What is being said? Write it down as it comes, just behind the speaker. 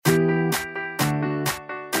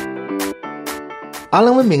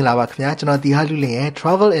အားလုံးပဲမင်္ဂလာပါခင်ဗျာကျွန်တော်တီဟာလူလင်ရဲ့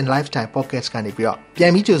Travel and Lifestyle Podcast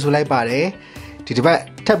ကနေပြီးတော့ပြန်ပြီးကြိုဆိုလိုက်ပါတယ်ဒီတစ်ပတ်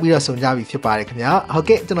ထပ်ပြီးတော့ဆုံကြပြီဖြစ်ပါတယ်ခင်ဗျာဟုတ်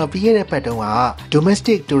ကဲ့ကျွန်တော်ပြီးခဲ့တဲ့ပတ်တုန်းက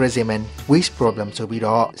Domestic Tourism and Waste Problem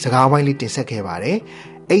ဆိုပြီးတော့စကားဝိုင်းလေးတင်ဆက်ခဲ့ပါတယ်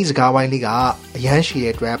အဲ့ဒီစကားဝိုင်းလေးကအရန်ရှိ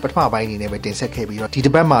တဲ့အတွက်ပထမပိုင်းအနေနဲ့ပဲတင်ဆက်ခဲ့ပြီးတော့ဒီ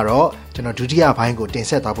တစ်ပတ်မှာတော့ကျွန်တော်ဒုတိယပိုင်းကို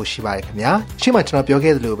တင်ဆက်သွားဖို့ရှိပါတယ်ခင်ဗျာရှင်းမှာ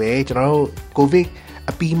ကျွန်တော်ပြောခဲ့သလိုပဲကျွန်တော်တို့ COVID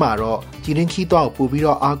အပြီးမှာတော့ပြည်တွင်းခီးသွား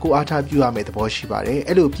ကိုပို့ပြီးတော့အားကိုးအားထားပြုရမယ်သဘောရှိပါ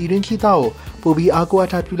တယ်အဲ့လိုပြည်တွင်းခီးသွားကိုပို့ပြီးအားကိုးအား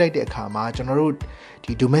ထားပြုလိုက်တဲ့အခါမှာ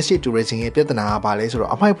ကျွန်တော်တို့ဒီ domestic tourism ရဲ့ပြဿနာကဘာလဲဆိုတော့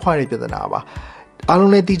အမိုက်ဖွားတဲ့ပြဿနာပါ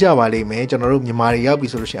အားလုံးလည်းသိကြပါလိမ့်မယ်ကျွန်တော်တို့မြန်မာတွေရောက်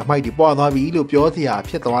ပြီဆိုလို့ရှိရင်အမိုက်တွေပွားသွားပြီလို့ပြော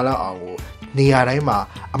စရာဖြစ်သွားလောက်အောင်ကိုနေရာတိုင်း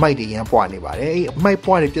မှာအမိုက်တွေရန်ပွားနေပါတယ်အဲ့အ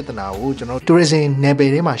မိုက်ပွားတဲ့ပြဿနာကိုကျွန်တော် tourism နယ်ပ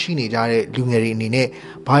ယ်ထဲမှာရှိနေကြတဲ့လူငယ်တွေအနေ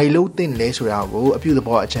နဲ့ဘာလို့သင့်လဲဆိုတာကိုအပြုသ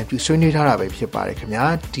ဘောအကြံပြုဆွေးနွေးထားတာပဲဖြစ်ပါတယ်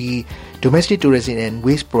ခင်ဗျာဒီ domestic tourism and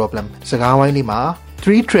waste problem စကားဝိုင်းလေးမှာ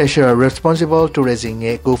Three Treasure Responsible Tourism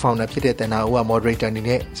ရဲ့ co-founder ဖြစ်တဲ့တန်နာဦးက moderator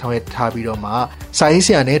အနေနဲ့ဆောင်ရွက်ထားပြီးတော့မှစာ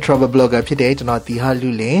ရေးဆရာနဲ့ travel blogger ဖြစ်တဲ့ကျွန်တော်တီဟာ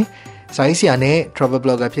လူလင်စာရေးဆရာနဲ့ travel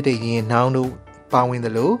blogger ဖြစ်တဲ့ရင်နှောင်းတို့ပါဝင်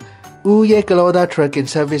တယ်လို့ဦးရဲ့ကလောဒါ Trekking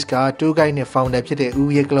Service က tour guide နဲ့ founder ဖြစ်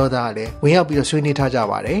တဲ့ဦးရဲ့ကလောဒါကလည်းဝင်ရောက်ပြီးတော့ဆွေးနွေးထားကြ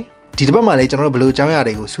ပါတယ်ဒီတစ်ပတ်မှာလည်းကျွန်တော်တို့ဘယ်လိုအကြောင်းအရာ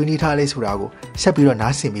တွေကိုဆွေးနွေးထားလဲဆိုတာကိုဆက်ပြီးတော့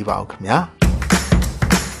နားဆင်ပေးပါအောင်ခင်ဗျာ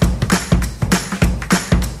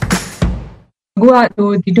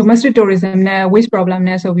အခုကဒီ domestic tourism နဲ့ waste problem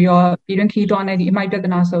နဲ့ဆိုပြီးတော့ပြည်တွင်းခီးသွားနေဒီအမိုက်ပြ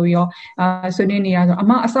ဿနာဆိုပြီးတော့ဆွေးနွေးနေရဆို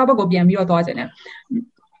အမအစားဘက်ကိုပြန်ပြီးတော့သွားခြင်းနဲ့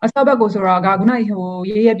အစားဘက်ကိုဆိုတာကခု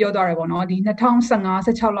နရေးရပြောသွားတယ်ပေါ့နော်ဒီ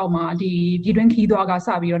2015-16လောက်မှာဒီပြည်တွင်းခီးသွားကစ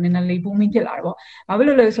ပြီးတော့နည်းနည်းလေး booming ဖြစ်လာ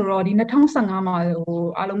တယ်ပေါ့ဘာဖြစ်လို့လဲဆိုတော့ဒီ2015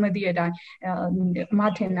မှာအားလုံးမသိတဲ့အတိုင်းအ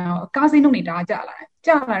မထင်တာကားစိမ်းနှုန်းနေတာကျလာ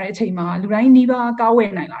တယ်ကြာလာတဲ့အချိန်မှာလူတိုင်းနီးပါးကားဝ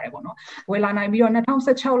ယ်နိုင်လာတယ်ပေါ့နော်ဝယ်လာနိုင်ပြီးတော့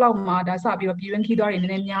2016လောက်မှာဒါစပြီးတော့ပြည်တွင်းခီးသွားတွေ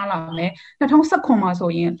နည်းနည်းများလာမယ်2019မှာဆို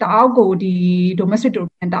ရင်တအားကိုဒီ domestic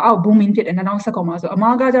tourism တအား booming ဖြစ်တယ်2019မှာဆို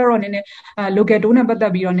အမားကကြတော့နည်းနည်းlocal tour နဲ့ပတ်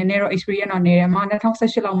သက်ပြီးတော့နည်းနည်းတော့ experience တော့နေတယ်အမား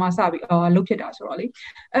2018လောက်မှာစပြီးလုပ်ဖြစ်တာဆိုတော့လေ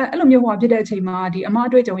အဲ့လိုမျိုးဟိုဖြစ်တဲ့အချိန်မှာဒီအမား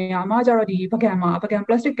အတွေ့အကြုံရအမားကြတော့ဒီပကံ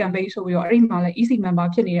plastic campaign ဆိုပြီးတော့အဲ့ဒီမှာလည်း EC member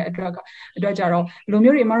ဖြစ်နေတဲ့အတွက်ကြတော့လူ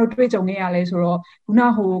မျိုးတွေအမားတို့တွေ့ကြုံခဲ့ရလဲဆိုတော့ခုန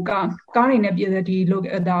ကားတွေနဲ့ပြည်သက်ဒီ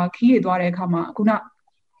ဒါခီးရသွားတဲ့အခါမှာခုန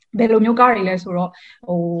ဘယ်လိုမျိုးကားတွေလဲဆိုတော့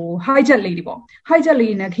high jet လေးတွေပေါ့ high jet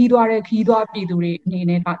လေးနဲ့ခီးသွားပြည်သူတွေ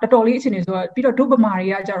အနေနဲ့တော်တော်လေးအခြေအနေဆိုတော့ပြီးတော့ဒုဗမာ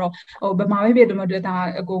တွေကကြတော့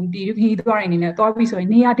ဗမာပဲပြည်သူတို့ဒါအကုန်ပြည်ခီးသွားတဲ့အနေနဲ့သွားပြီးဆိုရင်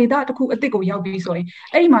နေရာဒေသတစ်ခုအစ်စ်ကိုရောက်ပြီးဆို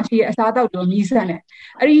ရင်အဲ့ဒီမှာရှိတဲ့အစားအသောက်တွေမြည်ဆန့်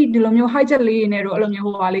တယ်အဲ့ဒီလိုမျိုး high jet လေးနဲ့တော့အဲ့လို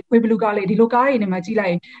မျိုးလေးခွေးဘလူးကားလေးဒီလိုကားတွေနဲ့မှကြည့်လိုက်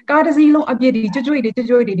ရင်ကားတစ်စီးလုံးအပြည့်ဒီ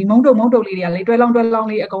ကြွတွေဒီမုံတုံလေးတွေကလေတွဲလောင်း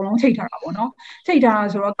လေးအကုန်လုံးချိတ်ထားတာပေါ့နော်ချိတ်ထားတာ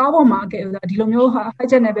ဆိုတော့ကားပေါ်မှာဒီလိုမျိုး high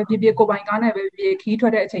jet နဲ့ပဲပြကိုပိုင်ကားနဲ့ပဲပြခီးထွ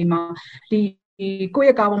က်တဲ့အချိန်မှာဒီကိုယ့်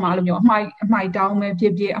ရဲ့ကားပေါ်မှာအဲ့လိုမျိုးအမိုက်တောင်းပဲဖြ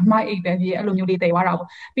စ်အမိုက်အိတ်ပဲဖြစ်အဲ့လိုမျိုးလေး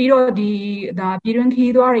တည်သွားတာပေါ့ပြီးတော့ဒီဒါပြည်တွင်း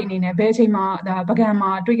ခီးသွားတွေအနေနဲ့ဘယ်အချိန်မှာဒါပကံမှာ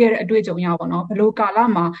တွေ့ခဲ့တဲ့အတွေ့အကြုံရပါတော့ဘယ်လိုကာလ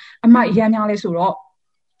မှာအမိုက်ရမ်းများလဲဆိုတော့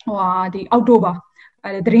ဒီအောက်တိုဘာ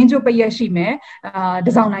သတင်းကျုပ်ပိတ်ရက်ရှိမယ်တ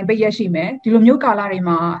စောင်းနိုင်ပိတ်ရက်ရှိမယ်ဒီလိုမျိုးကာလတွေ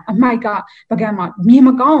မှာအမိုက်ကပကံမှာမြင်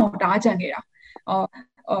မကောင်းအောင်တားကြံ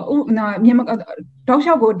ခဲ့တာမြင်တောက်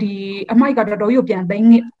လျှောက်ကိုဒီအမိုက်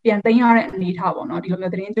ကတော်တော်ကြီးပြန်သိမ်းရတဲ့အနေထားပေါ့နော်ဒီလိုမျိုး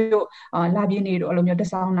သတင်းတို့လာပြင်းနေတို့အဲ့လိုမျိုးတ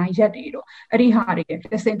စောင်းနိုင်ရက်တွေတို့အဲ့ဒီဟာ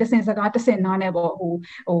တွေတစင်စကားတစင်နား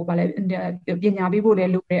နဲ့ပေါ့ဟိုဗာလဲပညာပေးဖို့လဲ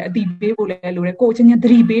လိုတယ်အတိပေးဖို့လဲလိုတယ်ကိုချင်းချင်းသ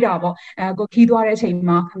တိပေးတာပေါ့ကိုခီးသွားတဲ့အချိန်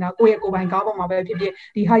မှာကိုယ့်ရဲ့ကိုယ်ပိုင်ကားပေါ်မှာပဲဖြစ်ဖြစ်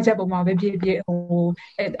ဒီ high jet ပေါ်မှာပဲဖြစ်ဖြစ်ဟို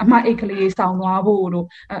အမိုက်အိတ်ကလေးစောင်းသွားဖို့တို့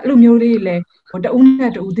အဲ့လိုမျိုးလေးလဲဟိုတဦး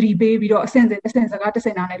နဲ့တဦးသတိပေးပြီးတော့အစင်စကားတစ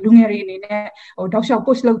င်နားနဲ့လူငယ်တွေအနေနဲ့ဟိုတောက်လျှောက်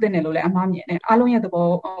push လုပ်တဲ့နယ်လို့လဲအမှားမြင်တယ်အားလုံးရဲ့သဘော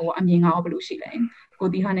အမြင်ကရောဘယ်လိုရှိလဲ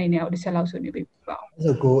ကိုတီဟာနေနဲ့တစ်ချက်လောက်ဆွေးနွေးပေးပါဦးအဲ့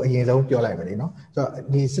ဆိုကိုအရင်ဆုံးပြောလိုက်မယ်လေနော်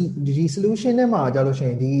ဆိုတော့ဒီ solution ထဲမှာကြာလို့ရှိရ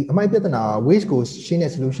င်ဒီအမိုက်ပြဿနာ waste ကိုရှင်း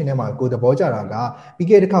တဲ့ solution ထဲမှာကိုသဘောကျတာ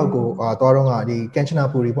ကပြီးခဲ့တဲ့တစ်ခေါက်ကိုသွားတော့ကဒီ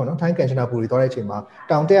Kanchanaburi ပေါ့နော် Thai Kanchanaburi သွားတဲ့အချိန်မှာ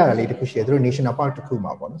တောင်တက်ရတာလေးတစ်ခုရှိတယ်သူတို့ national park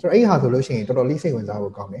တစ်ခုမှာပေါ့နော်ဆိုတော့အဲ့ဟာဆိုလို့ရှိရင်တော်တော်လေးစိတ်ဝင်စားဖို့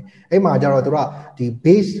ကောင်းတယ်အဲ့မှာကျတော့သူတို့ကဒီ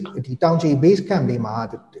base ဒီတောင်ချီ base camp လေးမှာ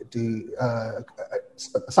ဒီ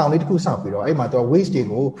အဆောင်လေးတစ်ခုစောင့်ပြီးတော့အဲ့မှာသူက waste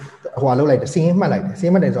တွေကိုဟိုလောက်လိုက်တယ်စီးရင်မှတ်လိုက်တယ်စီးရ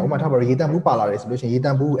င်မှတ်တယ်ဆိုတော့ဥပမာထားပါတော့ရေတံဘူးပါလာတယ်ဆိုလို့ရှိရင်ရေ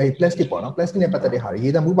တံဘူးအဲ့ plastic ပေါ့နော် plastic နဲ့ပတ်သက်တဲ့ဟာ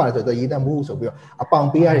တွေရေတံဘူးပါတယ်ဆိုတော့ရေတံဘူးဆိုပြီးတော့အပေါင်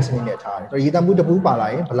ပေးရတဲ့စနစ်နဲ့ထားတယ်ဆိုတော့ရေတံဘူးတစ်ဘူးပါလာ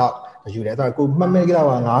ရင်ဘယ်လောက်ယူတယ်ဆိုတော့ကိုမှတ်မိကြတော့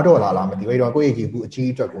$5လားမသိဘူးအဲ့တော့ကိုယ့်ရဲ့ရေဘူး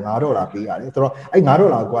အကြီးအတွက်ကို$5ပေးရတယ်ဆိုတော့အဲ့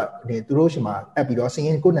$5ကသူတို့ရှင်မှာအပ်ပြီးတော့စင်းရ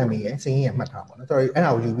င်ကိုနာမည်ရယ်စင်းရင်ရမှတ်ထားပါတော့ဆိုတော့အဲ့ဒါ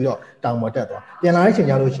ကိုယူပြီးတော့တောင်ပေါ်တက်သွားပြန်လာတဲ့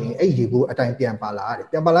ချိန်ကျလို့ရှိရင်အဲ့ရေဘူးအတိုင်းပြန်ပါလာ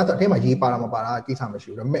တယ်ပြန်ပါလာဆိုအထဲမှာရေပါလာမပါလာကိစ္စမရှိ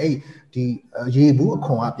ဘူးဒါပေမဲ့အဲ့ဒီရေဘူး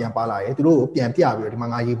အခွန်ကပြန်ပါလာတယ်သူတို့ကိုပြန်ပြပြီးတော့ဒီ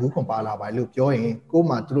မှာငါရေဘူးခွန်ပါလာပါလို့ပြောရင်ကို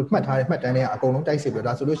မှသူတို့မှတ်ထားတဲ့မှတ်တမ်းတွေကအကုန်လုံးတိုက်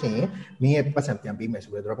စစ်ပြီးတော့ဒါဆိုလို့ရှိရင်မင်းရဲ့ပတ်စံပြန်ပေးမယ်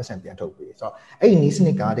ဆိုပြီးတော့ပတ်စံပြန်ထုတ်ပေးဆိုတော့အဲ့ဒီနီးစန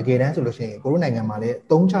စ်ကတကယ်တမ်းဆိုလို့ရှိရင်ကိုရိုနိုင်ငံမှာလည်း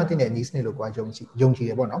သုံးချတဲ့ နီးစနစ်လို့ကွာ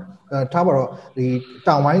ယုံကြည်တယ်ပေါ့နော်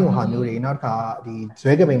ထားပါတော့ဒီတောင်ဝိုင်းလိုဟာမျိုးတွေနောက်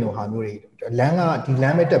တစ်ခါဒီဇွဲကပိန်လိုဟာမျိုးတွေလမ်းကဒီလ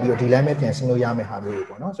မ်းပဲတက်ပြီးတော့ဒီလမ်းပဲပြန်ဆင်းလို့ရမယ့်ဟာမျိုး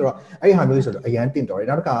တွေပေါ့နော်ဆိုတော့အဲ့ဒီဟာမျိုးတွေဆိုတော့အရန်တင့်တော်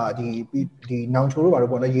တယ်နောက်တစ်ခါဒီနောင်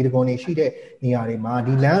ချိုးတို့ဘာလို့ပေါ့နော်ရေတကုံတွေရှိတဲ့နေရာတွေမှာ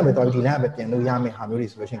ဒီလမ်းကပဲတော့ဒီလမ်းကပဲပြန်လို့ရမယ့်ဟာမျိုး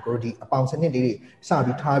တွေဆိုလို့ရှိရင်ကိုတို့ဒီအပေါင်စနစ်လေးတွေစ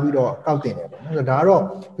ပြီးထားပြီးတော့ကောက်တင်တယ်ပေါ့နော်ဆိုတော့ဒါကတော့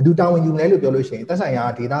ဘယ်သူတာဝန်ယူလဲလို့ပြောလို့ရှိရင်သက်ဆိုင်ရာ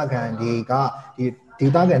ဒေသခံတွေ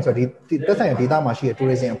ကဒီဒေသခံဆိုဒီသက်ဆိုင်ရာဒေသမှာရှိတဲ့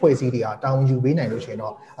tourism အဖွဲ့အစည်းတွေကတာဝန်ယူပေးနိုင်လို့ရှိ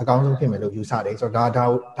ရင်တော့အကောင်းဆုံးဖြစ်မယ်လို့ယူဆတယ်ဆိုတော့ဒါ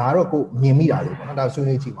ကတော့ကိုမြင်မိတာလေပေါ့နော်ဒါဆွေး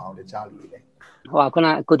နွေးကြည့်ပါအောင်လေကြားလို့လေဟိုခုန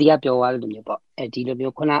ကိုတီးကပြောသွားလို့မျိုးပေါ့ဒီ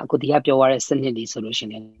လိုမျိုးခုနကိုတီးကပြောသွားတဲ့စနစ်တွေဆိုလို့ရှိ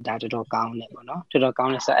ရင်ဒါတော်တော်ကောင်းတယ်ပေါ့နော်တော်တော်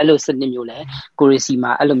ကောင်းတယ်ဆိုတော့အဲ့လိုစနစ်မျိုးလဲကိုရီစီ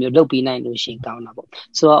မှာအဲ့လိုမျိုးလုပ်ပေးနိုင်လို့ရှိရင်ကောင်းတာပေါ့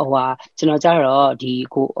ဆိုတော့ကျွန်တော်ကြတော့ဒီ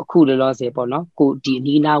ကိုအခုလောလောဆယ်ပေါ့နော်ကိုဒီ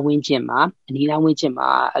အနီးနားဝင်းကျင်မှာ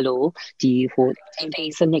အဲ့လိုဒီထိ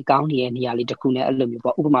န်စနစ်ကောင်းနေတဲ့နေရာလေးတစ်ခုနဲ့အဲ့လို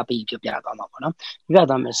မျိုးပေါ့ဥပမာပေးပြသွား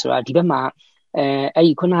မှာပေါ့နော်ပြသွားမယ်ဆိုတော့ဒီဘက်မှာအဲ့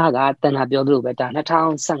ဒီခုနကတန်တာပြောသလိုပဲဒါ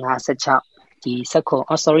2015-16ဒီ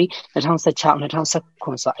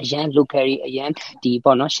2016-2019ဆိုအရန် local အရန်ဒီ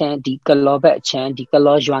ပေါ့နော်ရှမ်းဒီကလောဘက်အချမ်းဒီ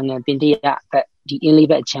ကလောရွာငံပင်တရဘက်ဒီအင်းလေး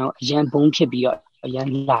ဘက်အချမ်းအရန်ဘုံဖြစ်ပြီးတော့အရန်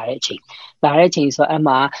လာတဲ့အချိန်ဆို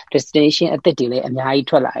အမှ destination အသစ်တွေလည်းအများကြီး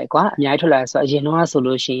ထွက်လာတယ်ကွာအများကြီးထွက်လာဆိုအရင်တော့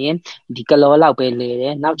ဆိုလို့ရှိရင်ဒီကလောလောက်ပဲလဲ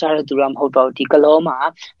တယ်နောက်ကျတော့သူကမဟုတ်တော့ဒီကလော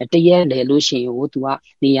မှာတရက်လဲလို့ရှိရင်သူက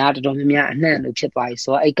နေရာတော်တော်များများအနှံ့လို့ဖြစ်သွားပြီ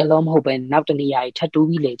ဆိုတော့အဲ့ကလောမဟုတ်ပဲနောက်တနေရာကြီးထပ်တိုး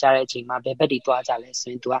ပြီးလဲကြတဲ့အချိန်မှာဘယ်ဘက်တွေသွားကြလဲဆို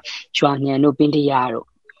ရင်သူကရွာငံတို့ပင်တရ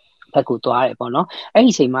တို့ဘက်ကိုသွားတယ်ပေါ့နော်အဲ့ဒီ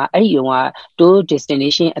အချိန်မှာအဲ့ဒီကတိုး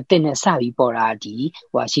destination အသစ်နဲ့စပြီးပေါ်တာဒီ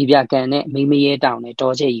ရေပြကန်နဲ့မိမရဲတောင်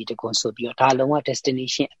နဲ့တောကျဲရီတကွန်ဆိုပြီးတော့ဒါလုံးဝ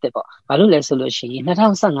destination အသစ်ပေါ့ဘာလို့လဲဆိုလို့ရှိရင်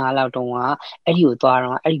2015လောက်တုန်းကအဲ့ဒီ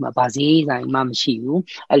ကိုသွားတော့အဲ့ဒီမှာဗာဈေးဆိုင်မှမရှိဘူး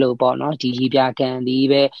အဲ့လိုပေါ့နော်ဒီရေပြကန်လေး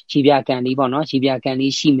ပဲရေပြကန်လေးပေါ့နော်ရေပြ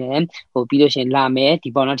ကန်လေးရှိမယ်ပြီးလို့ရှိရင်လာ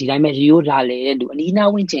မယ်ဒီပေါ့နော်ဒီတိုင်းပဲရိုးလာလေတဲ့လူအနီး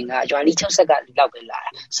နားဝင်းကျင်ကရွာလီ60ကလူလောက်ပဲလာတာ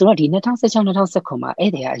ဆိုတော့ဒီ2016-2019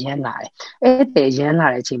မှာအဲ့ဒီကအရန်လာတယ်အဲ့ဒီရန်လာ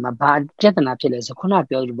တဲ့အချိန်မှာဘာပြဿနာဖြစ်လဲဆိုခု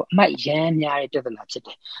နပြောလို့ပေါ့အမိုက်ရမ်းများတဲ့ပြဿနာဖြစ်တ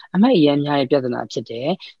ယ်အမိုက်ရမ်းများတဲ့ပြဿနာဖြစ်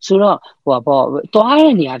တယ်ဆိုတော့သွား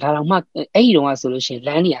တဲ့နေရာဒါတော့မှအဲ့ဒီတော့ဆိုလို့ရှိရင်လ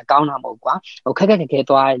မ်းနေရာကောင်းတာမဟုတ်ကွာခက်ခဲ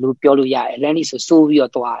သွားတယ်လို့ပြောလို့ရတယ်လမ်းနေဆိုစိုးပြီးတော့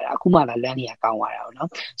သွားတာအခုမှလာလမ်းနေရာကော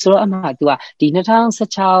င်းသွားတာနော်ဆိုတော့အမှသူကဒီ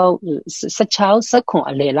2016-19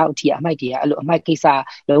အလယ်လောက်အထိအမိုက်တွေကအဲ့လိုအမိုက်ကိစ္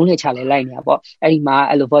စလုံးနဲ့ချလဲလိုက်နေတာပေါ့အဲ့ဒီ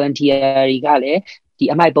မှာအဲ့လို volunteer တွေကလည်းဒီ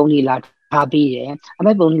အမိုက်ပုံးတွေလာထားပြီးတယ်အ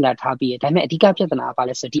မိုက်ပုံးလာထားပြီးတယ်ဒါပေမဲ့အဓိကပြဿနာကဘာ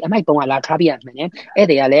လဲဆိုဒီအမိုက်ပုံးကလာထားပြီးရမှန်းတယ်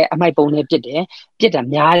အဲ့တွေကလည်းအမိုက်ပုံးနဲ့ပြစ်တာ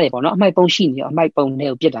များတယ်ပေါ့နော်အမိုက်ပုံးရှိနေရောအမိုက်ပုံးနဲ့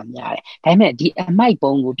ကိုပြစ်တာများတယ်ဒါပေမဲ့ဒီအ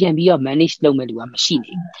မိုက်ပုံးကိုပြန်ပြီးတော့ manage လုပ်မဲ့လူက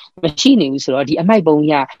မရှိနေဘူးဆိုတော့ဒီအမိုက်ပုံး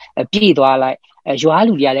ကပြည့်သွားလိုက်ရွာ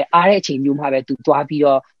လူတွေကလည်းအားတဲ့အချိန်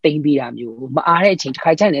မျိုးမှပဲသူသွားပြီးတော့တိမ့်ပြီးတာမျိုးမအားတဲ့အချိန်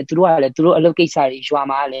တစ်ခါကျရင်သူတို့ကလည်းသူတို့အလုပ်ကိစ္စတွေ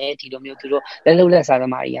ရွာမှာလည်းဒီလိုမျိုးသူတို့လက်စား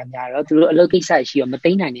သမားတွေကများတော့သူတို့အလုပ်ကိစ္စရှိတော့မ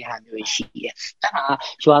တိမ့်နိုင်တဲ့ဟာမျိုးရှိတယ်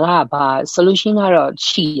အဲ့ဒါရွာကဘာ solution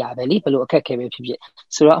ကတော့ရှိရပဲလေဘယ်လိုအ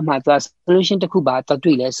ခက်ခဲပဲဖြစ်ဆိုတော့အမှသူက solution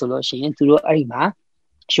တစ်ခုပါတွေ့လဲဆိုလို့ရှိရင်သူတို့အဲ့ဒီမှာ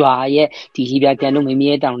ရွာရဲ့ဒီရေပြကန်တို့မ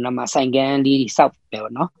မေးတောင်နာမှာဆိုင်ကန်းလေးစောက်ပဲ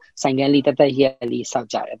ပေါ့နော်ဆိုင်ကန်းလေးတက်ရက်လေးစောက်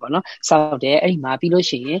ကြတယ်ပေါ့နော်စောက်တယ်အဲ့ဒီ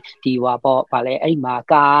မှာပြီးလို့ရှိရင်ဒီဗာလဲအဲ့ဒီ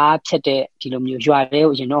မှာကားဖြတ်တဲ့ဒီလိုမျိုးရွာ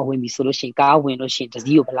တဲ့ကိုရင်တော့ဝင်ပြီဆိုလို့ရှိရင်ကားဝင်လို့ရှိရင်တစ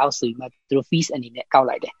ည်းကိုဘယ်လောက်ဆိုပြီးမှသူတို့ fees အနေနဲ့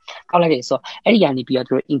ကောက်လိုက်တယ်ဆိုအဲ့ဒီကနေပြီးတော့သူ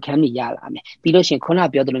တို့ income တွေရလာမယ်ပြီးလို့ရှိရင်ခုန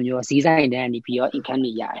ပြောသလိုမျိုးဈေးဆိုင်တန်းကနေပြီးတော့ income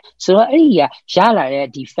တွေရတယ်ဆိုတော့အဲ့ဒီကရလာတဲ့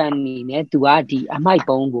ဒီ fund နေနဲ့သူကဒီအမိုက်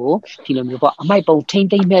ပုံးကိုဒီလိုမျိုးပေါ့အမိုက်ပုံးထိမ့်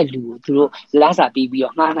သိမ့်မဲ့လူကိုသူတို့လာစားပြီးတော့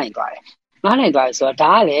ငှားနိုင်သွားတယ်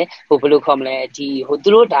ဆိုတော့ဒါကလည်းဘယ်လိုခေါ်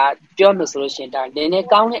မလဲဒီသူတို့ဒါပြောမှဆိုလို့ရှိရင်ဒါနည်းနည်း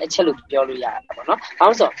ကောင်းတဲ့အချက်လို့ပြောလို့ရတယ်ပေါ့နော်။ဘာ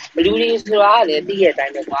လို့ဆိုဘလူးလေးဆိုတာကလည်းသိရတဲ့အတို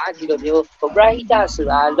င်းပဲကွာဒီလိုမျိုးပရိဟိတ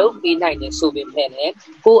ဆိုတာလုပ်ပေးနိုင်တယ်ဆိုပေမဲ့လည်း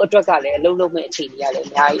ကိုယ့်အတွက်ကလည်းအလုပ်မဲ့အခြေအနေကလည်း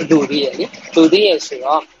အများကြီးလိုသေးတယ်လေ။လိုသေးရဆို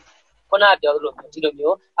တော့ခုနပြောသလိုဒီလို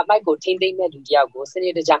မျိုးအမိုက်ကိုထိမ့်သိမ့်မဲ့လူတယောက်ကိုစန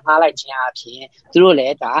စ်တကျငှားလိုက်ခြင်းအပြင်သူတို့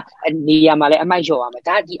လည်းဒါနေရာမှာလည်းအမိုက်လျှော်ရ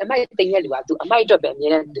မယ်ဒါဒီအမိုက်သိမ့်တဲ့လူကသူအမိုက်အတွက်ပဲအ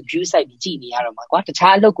များနဲ့ view site ပြီးကြည့်နေရတော့မှာကွာ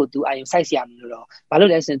တခြားအလုပ်ကိုသူအာရုံစိုက်စရာမလိုတော့ဘာလို့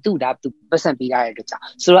လဲဆိုရင်သူပတ်စံပေးရတဲ့အတွက်ကြောင့်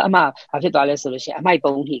ဆိုတော့ဘာဖြစ်သွားလဲဆိုလို့ရှိရင်အမိုက်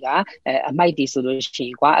ပုံးကြီးကအမိုက်တွေဆိုလို့ရှိ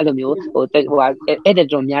ရင်ကွာအဲ့လိုမျိုးအဲ့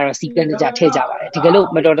တဲ့တော်များတော့စီကန်းကြထည့်ကြပါတယ်တကယ်လို့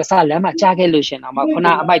မတော်တဆလမ်းမှာကြားခဲ့လို့ရှင်တော့ခုန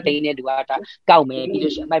အမိုက်သိမ့်တဲ့လူကဒါကောက်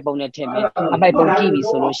မယ်ပြီးလို့ရှိရင်အမိုက်ပုံးနဲ့ထည့်မယ်အမိုက်ပုံးကြည့်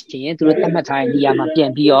ပြီဆိုလို့ရှိရင်သူတို့သတ်မှတ်ထားတဲ့နေရာမှာပြ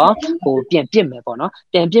န်ပြီးတော့ပြန်ပစ်မယ်ပေါ့နော်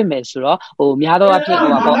ပြန်ပစ်မယ်ဆိုတော့များသောအားဖြင့်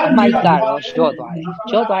အမိုက်ကတော့ရော့သွားတ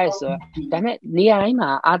ယ်ဆိုတော့ဒါပေမဲ့နေရာတိုင်း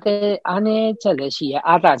မှာအားနည်းချက်လည်းရှိရ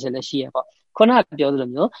အားသာချက်လည်းရှိရပေါ့ခုနပြောသလို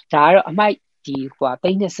မျိုးဒါကတော့အမိုက် ဒီတိ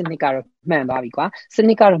န်းတဲ့စနစ်ကတော့မှန်သွားပြီကွာစ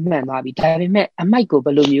နစ်ကတော့မှန်သွားပြီဒါပေမဲ့အမိုက်ကိုဘ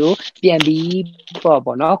ယ်လိုမျိုးပြန်ပြီး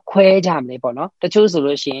ပေါ့နော်ခွဲကြမလဲပေါ့နော်တချို့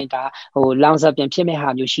ဆိုလို့ရှိရင်ဒါလောင်စာပြန်ဖြစ်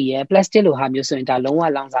မဲ့ဟာမျိုးရှိရယ် plastic လိုဟာမျိုးဆိုရင်ဒါလုံး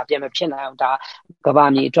ဝလောင်စာပြန်မဖြစ်နိုင်အောင်ဒါကဘာ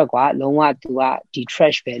မြေအတွက်ကွာလုံးဝသူကဒီ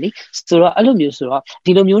trash ပဲလေဆိုတော့အဲ့လိုမျိုး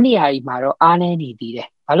ဆိုတော့ဒီလိုမျိုးနေရာကြီးမှာတော့အားနည်းနေသေး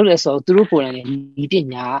တယ်ဘာလို့လဲဆိုတော့သူတို့ကိုယ်တိုင်လည်းဒီ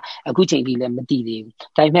ပညာအခုချိန်ထိလည်းမသိသေးဘူး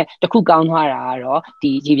ဒါပေမဲ့တခုကောင်းသွားတာ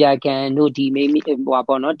ကတော့ဒီရေပြာ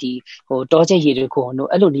ကန်တို့ဒီမိပေါ့နော်ဒီတောချက်ရေတွေကိုတို့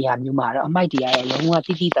အဲ့လိုနေရာမျိုးမှာတော့အမိုက်တွေကတော့လုံး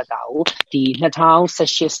ဝတိတိတတ်တာကိုဒီ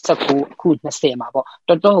2018-19အခု20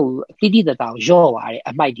မှာပေါ့တော်တော်တိတိတတ်တာကိုရော့သွားတယ်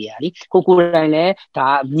အမိုက်တွေကလေကိုယ်တိုင်လည်းဒါ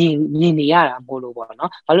မြင်နေ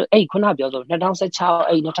ရတာမို့လို့ပေါ့နော်ဘာလို့အဲ့ခုနပြောဆို2016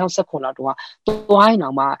အဲ့2019လောက်တော့သွားရင်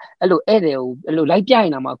တော့မှအဲ့လိုဧည့်သည်ကိုအဲ့လိုလိုက်ပြရ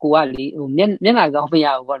င်တော့မှကိုကလေမျက်နှာကောင်းမ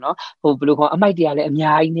ရဘူးပေါ့နော်ဘယ်လိုခေါ်အမိုက်တွေကလည်း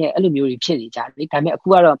အများကြီးနဲ့အဲ့လိုမျိုးတွေဖြစ်နေကြတယ်ဒါပေမဲ့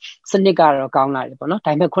အခုကတော့စနစ်ကတော့ကောင်းလာတယ်ပေါ့နော်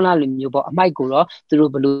ဒါပေမဲ့ခုနလိုမျိုးပေါ့အမိုက်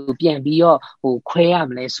ကိုတော့သူတို့ဘယ်လိုပြန်ပြီးတော့ခွဲ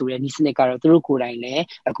ရမလဲဆိုတဲ့ဒီစနစ်ကတော့သူတို့ကိုယ်တိုင်လ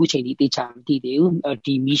ည်းအခုချိန်ထိသိချာမသိသေး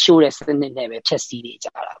ဘူးဒီမီရှိုးတဲ့စနစ်နဲ့ပဲဖြတ်စည်းနေကြ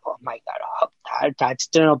တာပေါ့အမိုက်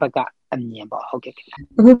ကတော့ဟုတ်ဒါကျွန်တော်ဘက်ကအမြင်ပေါ့ဟုတ်ကဲ့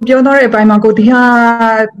အခုပြောတော့တဲ့အပိုင်းမှာ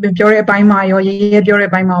ကိုဒီဟာပြောတဲ့အပိုင်းမှာရောရေးပြောတဲ့အ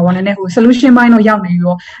ပိုင်းမှာဝန်နဲ့solution ဘိုင်းတော့ရောက်နေပြီ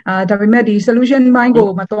ပေါ့ဒါပေမဲ့ဒီ solution ဘိုင်း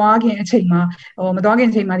ကိုမသွားခင်အ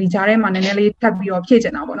ချိန်မှာဒီကြားထဲမှာနည်းနည်းလေးထပ်ပြီးတော့ဖြည့်ကျ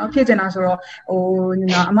င်တာပေါ့နော်ဖြည့်ကျင်တာဆိုတော့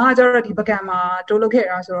အမကကျတော့ဒီပကံမှာတိုးလုပ်ခဲ့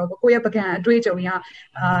တာဆိုတော့ကိုယ့်ရဲ့ပကံအတွေ့အကြုံရ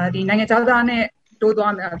ဒီနိုင်ငံခြားသား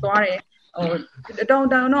နဲ့တိုးသွားတယ်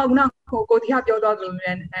တောင်တော့ခုနကိုတီဟာပြောသွားသ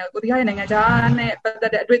လိုမျိုးကိုတီဟာရဲ့နိုင်ငံခြားနဲ့ပတ်သ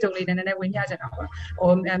က်တဲ့အတွေ့အကြုံလေးနည်းနည်း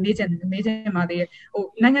ဝင်ပြချင်တာပေါ့မေးချင်ပါသေးတယ်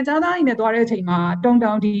နိုင်ငံခြားသားတွေနဲ့သွားတဲ့အချိန်မှာ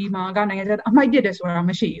တောင်ဒီမှာကနိုင်ငံခြားအမိုက်ပြစ်တယ်ဆိုတာ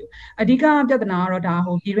မရှိဘူးအဓိကပြဿနာ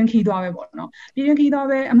ကတော့ဒါပြည်တွင်းခီးသွားပဲပေါ့နော်ပြည်တွင်း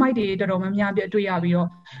ခီးသွားပဲအမိုက်တွေတော်တော်များများတွေ့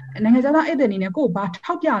ရပြီးတော့နိုင်ငံခြားသားဧည့်သည်အနေနဲ့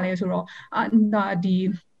ကိုယ်ဘာထောက်ပြလဲ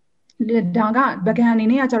ဆိုတော့ဒီဒါကဗကန်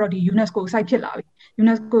အနေနဲ့ကကျတော့ဒီ UNESCO site ဖြစ်လာပြီ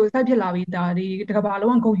UNESCO site ဖြစ်လာပြီဒါဒီတ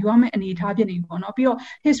ကဘာလုံးဝဂုဏ်ယူရမယ့်အနေအထားဖြစ်နေပြီပေါ့နော်ပြီးတော့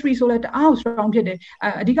history ဆိုလည်းတအား strong ဖြစ်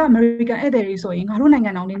တယ်အဓိက American ဧည့်သည်တွေဆိုရင်ငါတို့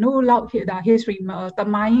နိုင်ငံတော်နေတို့လောက်ဒါ history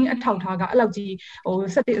သမိုင်းအထောက်ထားကအဲ့လောက်ကြီး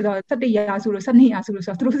17ရာစုလို့12ရာစုလို့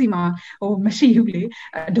ဆိုတော့သူတို့စီမှာမရှိ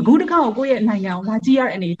ဘူးလေတကူးတစ်ခါကိုကိုယ့်ရဲ့နိုင်ငံကိုလာကြည့်ရ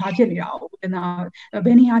တဲ့အနေအထားဖြစ်နေတာပေါ့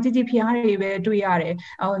ဘယ်နေရာကြီးဖျားတွေပဲတွေ့ရတယ်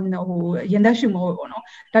ရင်သက်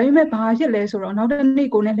ရှုမို့ပေါ့နော်ဒါပေမဲ့ဘာဖြစ်လဲဆိုတော့နောက်တစ်နေ့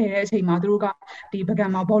ကိုနဲ့လှည့်တဲ့အချိန်မှာသူတို့ကဒီ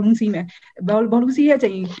ပကံမှာဘောလုံးစီးမယ်ဘောလုံးစီးရဲ့အချိ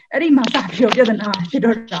န်အဲ့ဒီမှာစပြီးတော့ပြဿနာဖြစ်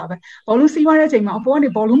တော့တာပဲဘောလုံးစီးရတဲ့အချိန်မှာအပေါ်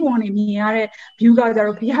ကနေဘောလုံးပေါ်ကနေမြင်ရတဲ့ view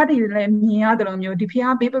ကကြတော့ဖျားတွေလည်းမြင်ရတယ်လို့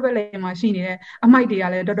မျိုးဒီဖျားဘေးပလည်းမှာရှိနေတဲ့အမိုက်တွေက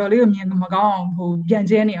လည်းတော်တော်လေးကိုမြင်မကောင်းအောင်ပြန်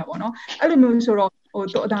ကျဲနေတာပေါ့နော်အဲ့လိုမျိုး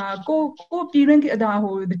ဆိုတော့ဒါကိုပြည်ရင်းဒါ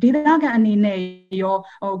ဒေသခံအနေနဲ့ရော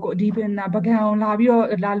ဒီ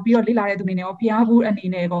ပကံလာပြီးတော့လေ့လာတဲ့သူအနေနဲ့ရောဖျားဘူးအနေ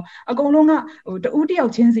နဲ့ရောအကုန်လုံးကတဦးတ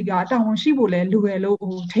ယောက်ချင်းစီကတာဝန်ရှိဖို့လဲလို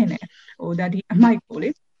ရလို့ထင်တယ်ဒါဒီအမိုက်ကို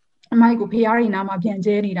လေအမိုက်ကိုဖျားရည်နာ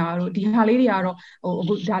မှာပြန်ကျဲနေတာတို့ဒီဟာလေးတွေကတော့အ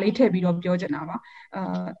ခုဒါလေးထ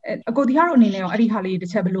ည့်ပြီးတော့ပြောချင်တာပါအကိုဒီကတော့အနေနဲ့ရောအဲ့ဒီဟာလေးတ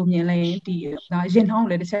စ်ချက်ဘယ်လိုမြင်လဲဒီဒါရင်ထော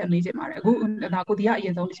င်းလည်းတစ်ချက်မေးချင်ပါတယ်အခုဒါကိုဒီကအ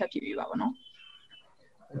ရင်ဆုံးတစ်ချက်ဖြစ်ပြီးပါ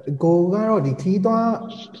ဗောနော်ကိုကတော့ဒီခီးသွား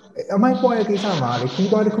အမိုက်ပေါ်ရဲ့ကိစ္စမှာလေခီး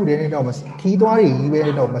သွားတစ်ခုတည်းနဲ့တော့ခီးသွားတွေကြီးပဲ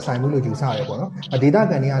တော့မဆိုင်ဘူးလို့ယူဆရတယ်ပေါ့နော်ဒေတာ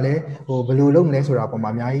ကန်တွေကလည်းဘယ်လိုလုပ်မလဲဆိုတာပုံ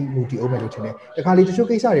မှာအများကြီးလူတီအောင်မယ်လို့ထင်တယ်တခါလေတ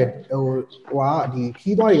ချို့ကိစ္စ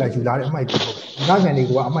တွေဒီခီးသွားတွေကယူလာတဲ့အမိုက်တွေပေါ့ဒေတာကန်တွေ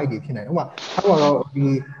ကအမိုက်တွေဖြစ်နေတယ်ဥပမာအဲ့တော့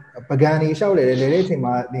ဒီပကံတွေရှောက်လေတဲ့အ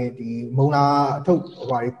ချိန်မှာဒီမုံလာအထုပ်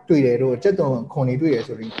တွေ့တယ်တို့စက်သွန်ခွန်တွေတွေ့တယ်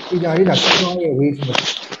ဆိုပြီးပညာရေးကခီးသွားရဲ့ waste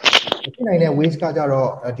ဖြစ်နိုင်တဲ့ waste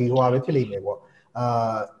ကကြတော့ဒီပဲဖြစ်လိမ့်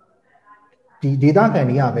မယ်ပေါ့ဒီ data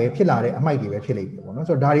ကန်တွေကပဲဖြစ်လာတဲ့အမိုက်တွေပဲဖြစ်လိမ့်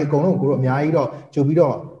မယ်ပေါ့နော်ဆိုတော့ဒါတွေအကုန်လုံးကိုတို့အများကြီးတော့ကြိုပြီး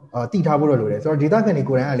တော့တည်ထားဖို့တော့လိုတယ်ဆိုတော့ data ကန်တွေ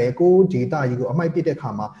ကိုယ်တိုင်ကလည်းကို data ကြီးကိုအမိုက်ပစ်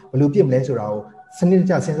တဲ့ခါမှာဘယ်လိုပစ်မလဲဆိုတာကိုစနစ်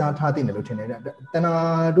တကျစဉ်းစားထားသိတယ်လို့ထင်တယ်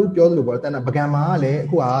တဏ္ဍာတို့ပြောသလိုပေါ့တဏ္ဍာပကံမှာကလည်းအ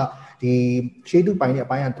ခုကဒီရှေးတူပိုင်းနဲ့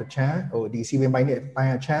အပိုင်းကတချမ်းဒီစီဝင်ပိုင်းနဲ့အပို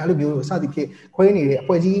င်းကချမ်းအဲ့လိုမျိုးစသည်ဖြစ်ခွဲနေတဲ့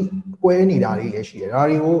အဖွဲ့ကြီးကွဲနေတာတွေလည်းရှိ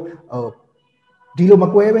တယ်ဒါတွေကိုဒီလို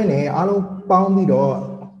မကွဲဘဲနဲ့အားလုံးပေါင်းပြီး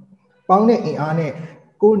တော့ပေါင်းတဲ့အင်အားနဲ့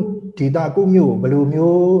ကို data ကိုမျိုးဘယ်လို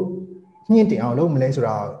မျိုးညှင့်တင်အောင်လုပ်မလဲဆိုတာ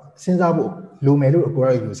စဉ်းစားဖို့လိုမယ်လို့ကို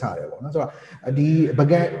ယ်ကယူဆရတယ်ပေါ့နော်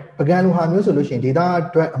ဆိုတော့ဒီပကံလိုဟာမျိုးဆိုလို့ရှိရင် data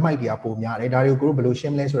အတွက်အမိုက်တွေကပိုများတယ်ဒါတွေကိုကိုယ်တို့ဘယ်လိုရှ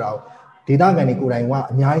င်းမလဲဆိုတာကို data ကန်တွေကိုယ်တိုင်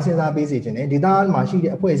ကအများကြီးစဉ်းစားပေးစေချင်တယ် data မှာရှိ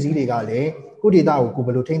တဲ့အဖွဲ့အစည်းတွေကလည်းကို data ကိုဘ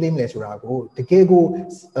ယ်လိုထိန်းသိမ်းမလဲဆိုတာကိုတကယ်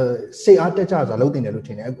ကိုစိတ်အားတက်ကြစွာလုပ်တင်တယ်လို့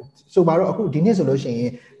ထင်တယ်ဆိုပါတော့အခုဒီနေ့ဆိုလို့ရှိရ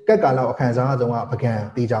င်ကက်ကာလောက်အခန်းစားအဆုံးက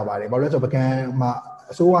ပကံပေးကြပါတယ်ဘာလို့လဲဆိုတော့ပကံမှာ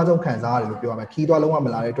အစိုးရဆုံးခံစားရတယ်လို့ပြောရမယ်ခီးသွားလုံးဝမ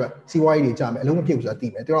လာတဲ့အတွက်စီးပွားရေးတွေကြာမယ်အလုံးမဖြစ်ဘူး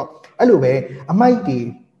ဆိုတာသိမယ်ဒါတော့အဲ့လိုပဲအမိုက်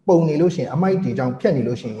တွေပုံနေလို့ရှိရင်အမိုက်တွေကြောင့်ဖြတ်နေ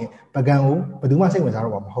လို့ရှိရင်ပကံကိုဘယ်သူမှစိတ်ဝင်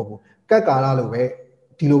စားတော့မှာမဟုတ်ဘူးကက်ကာလာလို့ပဲ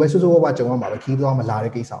ဒီလိုပဲစိုးစိုးဝါးဝါကြုံရမှာပဲခီးသွားမလာ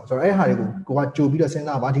တဲ့ကိစ္စဆိုတော့အဲ့ဟာတွေကိုကိုကကြိုပြီးတော့စဉ်း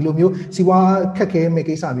စားပါဒီလိုမျိုးစီးပွားခက်ခဲမဲ့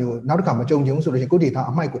ကိစ္စမျိုးနောက်တစ်ခါမကြုံကြုံဆိုလို့ရှိရင်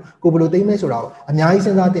ကိုဒေတာအမိုက်ကိုဘယ်လိုသိမ်းလဲဆိုတာကိုအများကြီး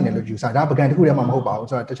စဉ်းစားတင်တယ်လို့ယူဆဒါပကံတစ်ခုတည်းမှမဟုတ်ပါဘူး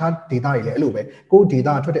ဆိုတော့တခြားဒေတာတွေလည်းအဲ့လိုပဲကိုဒေ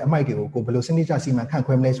တာထွက်တဲ့အမိုက်တွေကိုကိုဘယ်လိုစနစ်ကျစီမံခန့်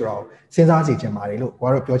ခွဲမလဲဆိုတာကိုစဉ်းစားစီချင်ပါတယ်လို့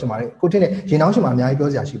ကိုကတော့ပြောချင်ပါတယ်ကိုထင်တယ်ရင်နှောင်းရှင်မှာအများကြီးပြော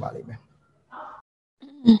စရာရှိပါလိမ့်မယ်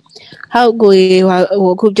ဟုတ်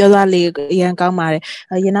ကိုခုပြောသွားလေအရန်ကောင်းပါတယ်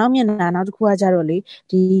ရနောင်းမျက်နှာနောက်တစ်ခု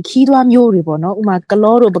ကကြတော့လေဒီခီးသွားမျိုးတွေပေါ့နော်ဥမာက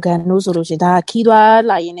လောတို့ပကံတို့ဆိုလို့ရှိရင်ဒါခီးသွား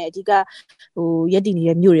လာရင်လည်းအဓိကရက်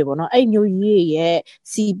တည်နေတဲ့မျိုးတွေပေါ့နော်အဲ့မျိုးကြီး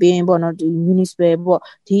ရဲ့စီပင်ပေါ့နော်ဒီ municipal ပေါ့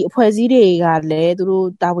ဒီအဖွဲ့အစည်းတွေကလည်းသူ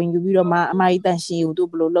တို့တာဝန်ယူပြီးတော့မှအမိုက်တန်ရှင်းကိုသူ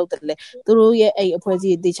ဘယ်လိုလုပ်တယ်လဲသူတို့ရဲ့အဲ့အဖွဲ့အစ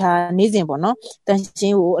ည်းတေချာနေစဉ်ပေါ့နော်တန်ရှ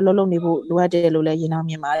င်းကိုအလုပ်လုပ်နေဖို့လိုအပ်တယ်လို့လည်းရနော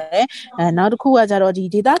င်းမြင်ပါတယ်နောက်တစ်ခု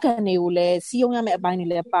ကကြတော့ဒီဒေသခံတွေကိုလည်းစီးရုံးရမယ့်အပိုင်းတွေ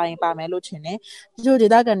လည်းပါမယ်လို့ထင်တယ်တ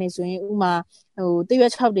ချို့ဒေသခံတွေဆိုရင်ဥမာ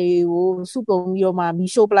တရွက်6တွေကိုစု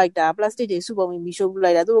ပုံပြီးတော့မှမီရှိုးပလိုက်တာပလတ်စတစ်တွေစုပုံပြီးမီရှိုးပ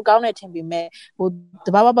လိုက်တာသူတို့ကောင်းတဲ့ထင်ပေမဲ့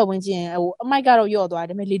တဘာပတ်ဝန်းကျင်အမိုက်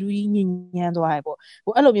ကတော့ယော့သွားတယ်ဒါပေမဲ့လေတူကြီးညဉ့်ညမ်းသွားတယ်ပေါ့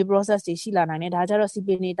အဲ့လိုမျိုး process တွေရှိလာနိုင်တယ်ဒါကြတော့စီ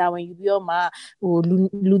ပင်နေတာဝင်ယူပြီးတော့မှ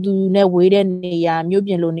လူသူနဲ့ဝေးတဲ့နေရာမြို့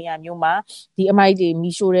ပြင်လိုနေရာမျိုးမှာဒီအမိုက်တွေ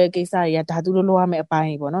မီရှိုးတဲ့ကိစ္စတွေကဒါသူတို့လုပ်ရမယ့်အပို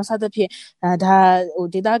င်းတွေပေါ့နော်စသဖြ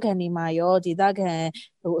င့်ဒါဒေသခံတွေမှာရောဒေသခံ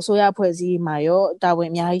အစိုးရအဖွဲ့အစည်းမှာရောတာ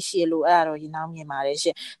ဝန်အများကြီးရှိရလို့အဲ့ဒါတော့ရင်နှောင်းမြင်ပါတယ်ရှ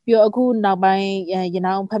င်ပြီးတော့အခုနောက်ပိုင်း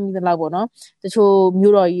ရင်နှောင်းဖတ်မိသလောက်ပေါ့နော်တ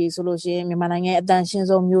ချို့မြို့တော်ကြီးဆိုလို့ရှိရင်မြန်မာနိုင်ငံအတန်ရှ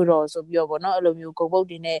င်းဆုံးမြို့တော်ဆိုပြီးတော့ပေါ့နော်အဲ့လိုမျိုး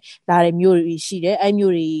ဂုံပုတ်တွေနဲ့လာတဲ့မြို့တွေရှိတယ်အဲ့မြို့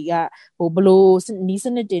တွေကဘလို့နီး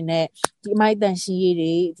စနစ်တွေနဲ့ဒီအမိုက်တန်ရှင်း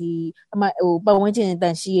ရေးတွေဒီအမိုက်ပတ်ဝန်းကျင်တ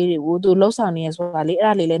န်ရှင်းရေးတွေကိုသူလှုပ်ဆောင်နေရဆိုတာလေ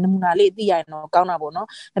အဲ့ဒါလေးလည်းနမူနာလေးသိရရင်တော့ကောင်းတာပေါ့နော်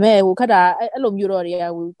ဒါပေမဲ့ခက်တာအဲ့လိုမြို့တော်တွေ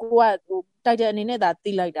ကကိုကတိုက်တဲ့အနေ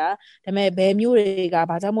နဲ့ဒါသိလိုက်တာဒါပေမဲ့ဘယ်မျိုးတွေ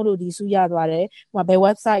ကဘာကြောင့်မို့လို့ဒီစုရသွားတယ်ဟိုဘယ်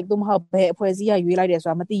website သို့မဟုတ်ဘယ်အဖွဲ့အစည်းကရွေးလိုက်တယ်ဆို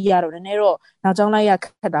တာမသိရတော့နည်းနည်းတော့နောက်ကြောင်းလိုက်ရ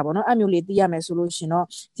ခက်တာပေါ့နော်အဲ့မျိုးလေးသိရမယ်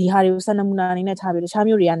ဆိုလို့ရှင်တော့ဒီဟာတွေကိုစနမူနာအနေနဲ့ထားပြီး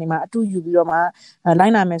တခြားမျိုးတွေကနေမှအတူယူပြီးတော့မှလို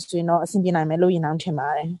က်နိုင်မယ်ဆိုရင်တော့အဆင်ပြေနိုင်မယ်လို့ရင်အောင်ထင်ပါ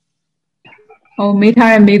တယ်မေး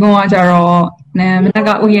ထားတဲ့မေးခွန်းကကြတော့မ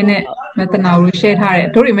နက်ကဥယျာဉ်နဲ့မတနာကို share ထားတယ်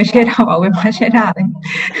တို့တွေမ share ထားပါဘူးမ share ထားတယ်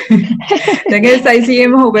တကယ်စိုက်စီး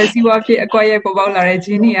ရင်မဟုတ်ပဲစီးပွားဖြစ်အကွက်ရိုက်ပေါ်ပေါက်လာ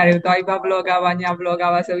တဲ့ဂျင်းနေရာတွေကိုတွားပြီးဘလော့ဂါပါညာဘလော့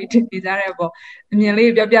ဂါပါဆိုပြီးတင်ပြကြတဲ့ပေါ့အမြင်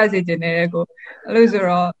လေးပြပြစေချင်တယ်ကိုအဲ့လိုဆို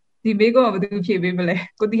တော့ဒီမေးခွန်းကဘယ်သူဖြေပေး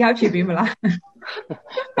မလဲကိုတီဟာဖြေပေးမလား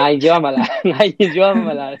နိုင်ကြမလားနိုင်ကြ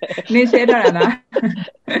မလားနေ share ထားတာလား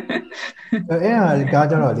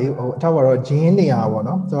အဲ့ဒါကြတော့လေအထောက်ကတော့ဂျင်းနေရပါ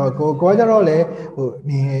တော့ဆိုတော့ကို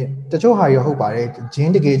ကကြတော့လေတချို့ဟာရဟုတ်ပါ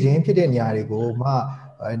တယ်ဂျင်းတကယ်ဂျင်းဖြစ်တဲ့နေရာတွေကိုမှ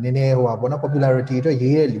နည်းနည်းပေါ့နော် popularity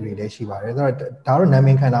အတွက်ရေးတဲ့လူတွေလည်းရှိပါတယ်ဆိုတော့ဒါတော့နာမ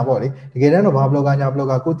ည်ခံတာပေါ့လေတကယ်တမ်းတော့ဘာ blogger ညာ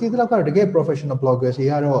blogger ကိုတည်တဲ့လောက်ကတော့တကယ် professional bloggers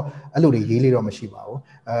တွေကတော့အဲ့လိုတွေရေးလို့တော့မရှိပါ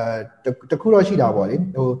ဘူးတခုတော့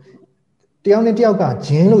ရှိတာပေါ့လေတယောက်နဲ့တယောက်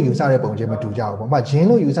ကဂျင်းလို့ယူဆတဲ့ပုံချင်းမတူကြဘူးပေါ့။ဘာဂျ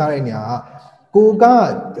င်းလို့ယူဆတဲ့နေရာကကိုက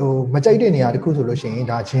မကြိုက်တဲ့နေရာတခုဆိုလို့ရှိရင်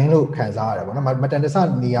ဒါဂျင်းလို့ခံစားရတယ်ပေါ့နော်။မတန်တဆ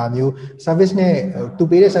နေရာမျိုး service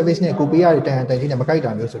နဲ့သူပေးတဲ့ service နဲ့ကိုပေးရတဲ့တန်ချင်းနဲ့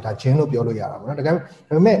မကြိုက်တာမျိုးဆိုဒါဂျင်းလို့ပြောလို့ရတာပေါ့နော်။ဒါ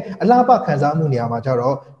ပေမဲ့အလားပခံစားမှုနေရာ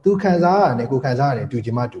မှာကျတော့သူခံစားရတယ်ကိုခံစားရတယ်တူချ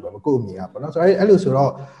င်မှတူပဲကို့အမြင်ကပေါ့နော်။ဆိုတော့အဲ့လိုဆိုတော့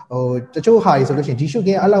တချို့ဟာတွေဆိုလို့ရှိရင်ဒီရှုက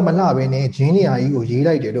င်းအဲ့လောက်မလှပဲနဲ့ဂျင်းနေရာကြီးကိုရေး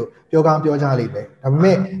လိုက်တယ်လို့ပြောကောင်းပြောကြလိမ့်မယ်ဒါပေ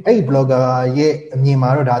မဲ့အဲ့ဒီ blogger ရဲ့အမြင်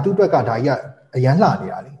မှာတော့ဒါသူ့အတွက်ကဒါကြီးကအ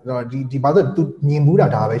ရန်လှနေတာလေဆိုတော့ဒီဘာလို့ तू မြင်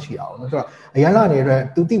မှုတာဒါပဲရှိတာအောင်နော်ဆိုတော့အရန်လှနေတဲ့အတွက်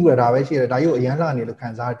तू သိဘူးတာပဲရှိတယ်ဒါကြီးကိုအရန်လှနေလို့ခံ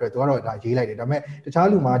စားရတဲ့အတွက် तू ကတော့ဒါရေးလိုက်တယ်ဒါပေမဲ့တခြား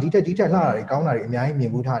လူမှာဒီထက်လှတာတွေကောင်းတာတွေ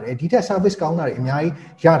အများကြီးမြင်မှုထားတယ်ဒီထက် service ကောင်းတာတွေအများကြီး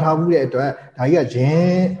ရထားမှုတဲ့အတွက်ဒါကြီးက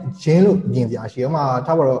ဂျင်းလို့မြင်ပြရှိအောင်မှာ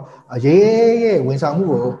ထားပါတော့ရေးရဲ့ဝန်ဆောင်မှု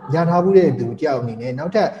ကိုရထားမှုတဲ့သူတယောက်အနေနဲ့နော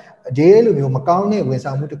က်ထပ်ဂျင်းလိုမျိုးမကောင်းတဲ့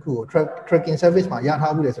ဝန်ဆောင်မှုတစ်ခုကို tracking service မှာရ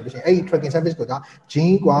ထားမှုတယ်ဆိုလို့ရှိရင်အဲ့ဒီ tracking service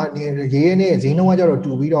ကဂျင်းကွာရေးနဲ့ဈေးနှုန်း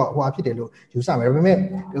ကကြတော့တူပြီးတော့ဟိုဖြစ်တယ်လို့ယူဆမယ်ဒါပေမဲ့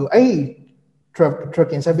အဲ့ဒီ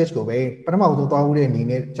tracking service ကိုပဲပထမဆုံးသွားမှုတဲ့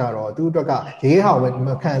အနေနဲ့ကြတော့သူ့အတွက်ကရေးဟာပဲ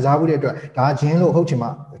ခံစားမှုတဲ့အတွက်ဒါဂျ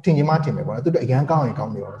င်းလို့ဟုတ်ချင်မှထင်မယ်ပေါ့နော်သူတို့အရန်ကောင်းရင်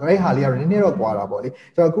ကောင်းနေပါတော့အဲ့ဟာလေးကတော့နည်းနည်းတော့ကွာတာပေါ့လေ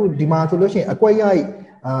ဆိုတော့အခုဒီမှာဆိုလို့ရှိရင်အကွက်ရိုက်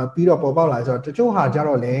ပြီးတော့ပေါ်ပေါက်လာဆိုတော့တချို့ဟာကြ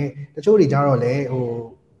တော့လေတချို့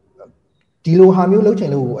တွေကြတော့လေဒီလိုဟာ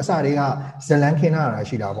မျိုးလုပ်ချင်လို့အစတွေကဇလန်းခင်း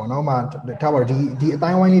ထားတာရှိတာပေါ့နော်မှထားပါတော့ဒီအ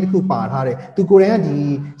တိုင်းဝိုင်းလေးတစ်ခုပါထားတယ်သူကိုယ်တိုင်ကဒီ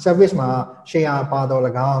service မှာ share ပါတော့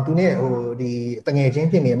၎င်းသူနဲ့ဒီတငယ်ချ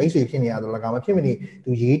င်းဖြစ်နေမိတ်ဆွေဖြစ်နေရတော့၎င်းမဖြစ်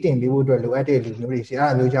မနေသူရေးတင်ပေးဖို့အတွက်လိုအပ်တဲ့လူမျိုးတွေရှိအဲ့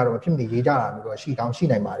ဒါမျိုးကြတော့မဖြစ်မနေရေးကြတာမျိုးတော့ရှိ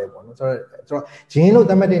နိုင်ပါတယ်ပေါ့နော်ဆိုတော့ဂျင်းလို့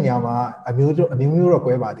သတ်မှတ်တဲ့နေရာမှာအမျိုးမျိုးတော့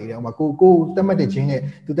ကွဲပါသေးတယ်ဟိုမှာကိုသတ်မှတ်တဲ့ဂျင်းနဲ့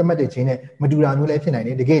သူသတ်မှတ်တဲ့ဂျင်းနဲ့မတူတာမျိုးလည်းဖြစ်နိုင်တ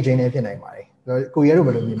ယ်တကယ်ဂျင်းလည်းဖြစ်နိုင်ပါတယ်ကိုရဲတို့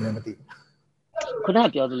ဘယ်လိုမြင်လဲမသိဘူးခု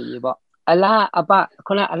နပြောသလိုမျိုးပေါ့အလားအပ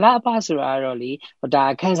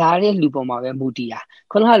ဆိုတာတော့လေဒါခံစားရတဲ့လူပေါ်မှာပဲမူတည်တာ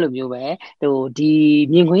ခုနကလိုမျိုးပဲဒီ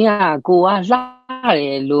မြင်ခွင့်ကကိုကလှ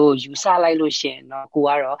တယ်လို့ယူဆလိုက်လို့ရှင်เนาะကို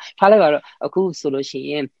ကတော့ထားလိုက်ပါတော့အခုဆိုလို့ရှိ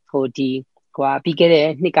ရင်ဒီ ပြီးခဲ့တဲ့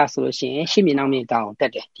နှစ်ကဆိုလို့ရှိရင်ရှစ်မြေနောက်မြေတောင်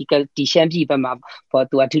တက်တယ်ဒီရှမ်းပြည်ဘက်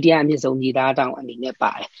မှာပေါ်သူကဒုတိယအမြင့်ဆုံးမြေသားတောင်အနေနဲ့ပါ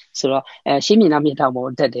တယ်ဆိုတော့ရှစ်မြေနောက်မြေတောင်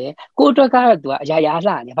ပေါ်တက်တယ်ကိုအတွက်ကတော့သူက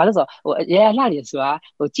အရာလှနေဘာလို့ဆိုတော့အရာလှနေဆိုတာ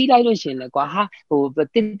ကြည့်လိုက်လို့ရှိရင်လေ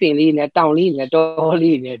ကွာတစ်ပင်လေးနဲ့တောင်လေးနဲ့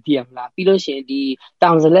တောလေးနဲ့ပြည့်မလားပြီးလို့ရှိရင်ဒီ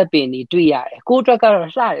တောင်စလက်ပင်တွေတွေ့ရတယ်ကိုအတွက်ကတော့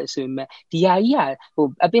လှတယ်ဆိုပေ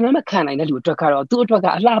မဲ့ဒီဟာကြီးကအပင်မခံနိုင်တဲ့လူအတွက်ကတော့သူ့အတွက်က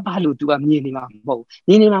အလှပလို့သူကမြင်နေမှာ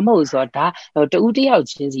မဟုတ်ဆိုတော့ဒါတဦးတ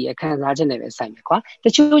ယောက်ချင်းစီအခန်းစားချက်နဲ့ပဲဆိုင်မယ်ကွာ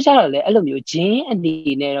တချို့ကျတော့လေအဲ့လိုမျိုးဂျင်း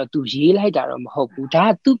အနေနဲ့တော့သူရေးလိုက်တာတော့မဟုတ်ဘူး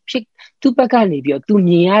ဒါကသူ့ဘက်ကနေပြီးတော့သူ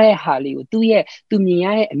မြင်ရတဲ့ဟာလေးကိုသူမြင်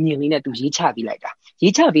ရတဲ့အမြင်လေးနဲ့သူရေးချပေးလို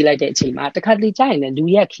က်တဲ့အချိန်မှာတခါတလေကြာရင်လည်းလူ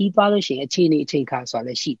ရက်ခီးသွားလို့ရှိရင်အချိန်ခါဆိုတာလ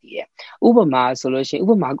ည်းရှိသေးတယ်ဥပမာဆိုလို့ရှိရင်ဥ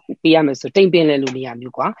ပမာပေးရမယ်ဆိုတိမ်ပင်လေလူနေရာ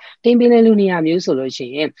မျိုးကွာတိမ်ပင်လေလူနေရာမျိုးဆိုလို့ရှိ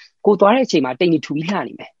ရင်ကိုသွားတဲ့အချိန်မှာတိမ်ကြီးထူပြီးလှ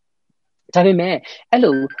နေမယ်ဒါပေမဲ့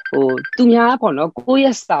အဲ့လိုသူများပေါ့နော်ကိုယ့်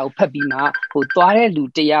ရဲ့စာကိုဖတ်ပြီးမှသွားတဲ့လူ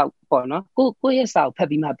တယောက်ပေါ့နော်ကိုယ့်ရဲ့စာကို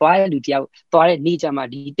ဖတ်ပြီးမှသွားတဲ့လူတယောက်သွားတဲ့နေ့ကျမှ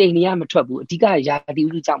ဒီတိမ်တွေကမထွက်ဘူးအဓိကရာသီ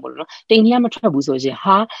ဥတုကြောင့်ပေါ့နော်တိမ်တွေကမထွက်ဘူးဆိုရင်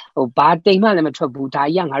ဘာတိမ်မှလည်းမထွက်ဘူးဒါ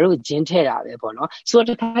ကြီးကငါတို့ဂျင်းထဲတာပဲပေါ့နော်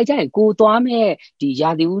ဆိုတော့တခါကျရင်ကိုသွား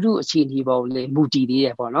မဲ့ဒီရာသီဥတုအခြေအနေပေါ်လေမူတည်သေးတ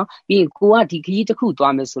ယ်ပေါ့နော်ပြီးရင်ကိုကဒီခရီးတစ်ခု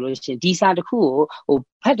သွားမယ်ဆိုလို့ရှိရင်ဒီစာတစ်ခုကို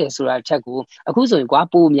ဖတ်တယ်ဆိုတာချက်ကိုအခုဆိုရင်ကွာ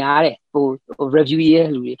ပိုများတယ်review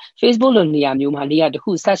ရဲ့လူတွေ Facebook လိုနေရာမျိုးမှာနေရာတစ်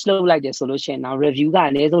ခု search လုပ်လိုက်တယ်ဆိုလို့ရှိရင်တော့ review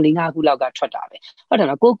ကအနည်းဆုံး 4-5 ခုလောက်ကထွက်တာပဲဟုတ်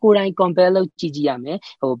တယ်နော်ကိုယ်တိုင် compare လုပ်ကြည့်ရ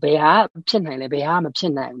မယ်ဘယ်ဟာဖြစ်နိုင်လဲဘယ်ဟာ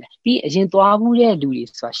မဖြစ်နိုင်လဲပြီးအရင်သွားဘူးတဲ့လူ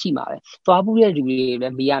တွေဆိုတာရှိမှာပဲသွားဘူးတဲ့လူတွေလ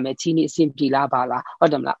ည်းမေးရမယ်ချင်းနေအဆင်ပြေလားပါလားဟုတ်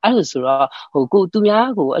တယ်မလားအဲ့လိုဆိုတော့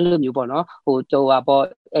ကိုသူများကိုအဲ့လို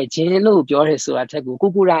မျိုးပေါ့နော်ပေါ့ဂျင်းလို့ပြောတယ်ဆိုတာထက်ကို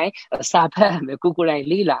ကိုတိုင်စာဖတ်ရမယ်ကို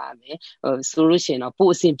တိုင်လေ့လာရမယ်ဆိုလို့ရှိ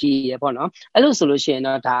ရင်တော့ပို့အဆင်ပြေရပေါ့နော်အဲ့လိုဆိုလို့ရှိရင်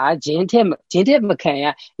တော့ဒါဂျင်းထက်မခံရ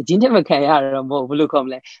တော့မဟုတ်ဘယ်လိုခေါ်မ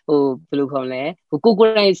လဲ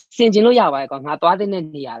ကိုတိုင်စင်ကျင်လို့ရပါတယ်ကွာငါသွား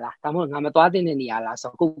တဲ့နေရာလားဒါမှမဟုတ်ငါမသွားတဲ့နေရာလား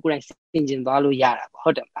ဆိုတော့ကိုတိုင်စင်ကျင်သွားလို့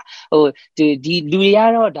ရတာပေါ့ဟုတ်တယ်မလားဒီလူတွေက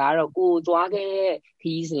တော့ဒါကတော့ကိုသွားခဲ့တဲ့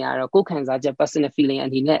ခီးစဉ်ကတော့ကိုခံစားချက် personal feeling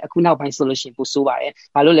အနေနဲ့အခုနောက်ပိုင်းဆိုလို့ရှိရင်ပိုဆိုးပါ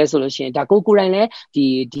တယ်ဘာလို့လဲဆိုလို့ရှိရင်ဒါကိုတိုင်လည်း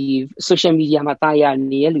ဒီ social media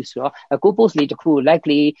မှာတာယာနေရလို့ဆိုတော့ကို post လေးတစ်ခု like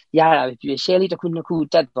လေးရတာပဲဖြစ်ဖြစ် share လေးတစ်ခုနှစ်ခု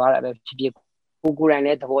တက်သွားတာပဲဖြစ်ဖြစ်ကိုတိုင်လ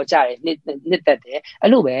ည်းသဘောကျတယ်နှစ်သက်တယ်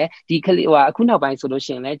အဲ့လိုပဲဒီအခုနောက်ပိုင်း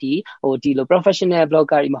ဆိုလို့ရှိရင်လည်းဒီလို professional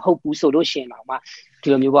blogger တွေမဟုတ်ဘူးဆိုလို့ရှိရင်တော့မှဒီ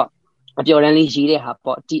လိုမျိုးပေါ့အပြော်တန်းလေးရေး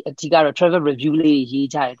တဲ့ဟာပေါ့အဓိကတော့ travel review လေးရေး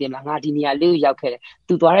ကြတယ်တင်မလားငါဒီနေရာလေးကိုရောက်ခဲ့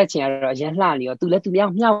တယ်သူသွားတဲ့ချိန်ကတော့အရင်လှနေရောသူလ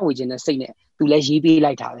ည်းသူများမျှဝေခြင်းနဲ့စိတ်နဲ့သူလည်းရေး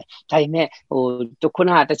ပေးလိုက်တာပဲဒါပေ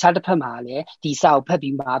မဲ့ခုနကတခြားတစ်ဖက်မှာလည်းဒီစာကို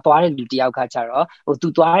ဖတ်ပြီးမှသွားတဲ့လူတယောက်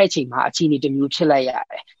ကကြတော့သူသွားတဲ့အချိန်မှာအခြေအနေတစ်မျိုးဖြစ်လိုက်ရ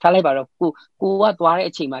တယ်ထားလိုက်ပါတော့ကိုကသွားတဲ့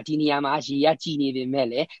အချိန်မှာဒီနေရာမှာရေရကြည်နေပေမဲ့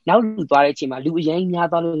လည်းနောက်လူသွားတဲ့အချိန်မှာလူအ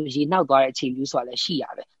ရင်များသွားလို့ရေနောက်သွားတဲ့အချိန်မျိုးဆိုတာလည်းရှိ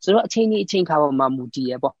ရပဲဆိုတော့အချိန်ခါပေါ်မှာမူတည်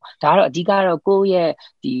ရပေါ့ဒါကတော့အဓိကတော့ကိုယ့်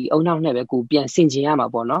ရဲ့ဒီအုံနောက်နဲ့ပဲကိုပြန်ဆင်ကျင်ရမှာ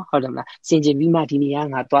ပေါ့နော်ဟုတ်တယ်မလားဆင်ကျင်ပြီးမှဒီနေရာ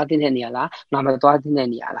ငါသွားတဲ့နေရာလားငါမသွားတဲ့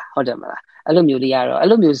နေရာလားဟုတ်တယ်မလားအဲ့လိုမျိုးလေးကတော့အဲ့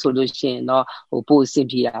လိုမျိုးဆိုလို့ရှိရင်တော့ပိုအဆင်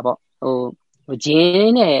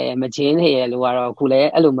ပြေတာပေါ့ဂျင်းနဲ့မဂျင်းနဲ့လို့ကတော့ခုလ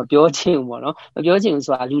ည်းအဲ့လိုမပြောချင်ဘူးပေါ့နော်မပြောချင်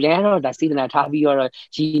ဘူးဆိုတာလူတိုင်းကတော့ဒါစေတနာ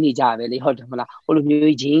ထားပြီးတော့ရင်းနေကြပဲလေဟုတ်တယ်မလားဟိုလို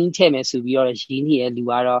မျိုးဂျင်းထည့်မယ်ဆိုပြီးတော့ရင်းနေ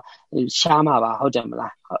တဲ့လူကတော့ရှားမှာပါဟုတ်တယ်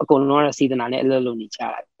မလားအကုန်လုံးကတော့စေတနာနဲ့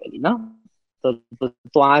အလုပ်လုပ်နေကြတာပဲလीနော်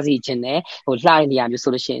သွားစီခြင်းနဲ့လှတဲ့နေရာမျိုး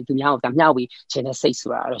ဆိုလို့ရှိရင်သူများကိုမျှဝေခြင်းနဲ့စိတ်ဆို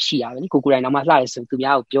တာတော့ရှိရပါပဲကိုတိုင်တော့မှလှရဆိုသူ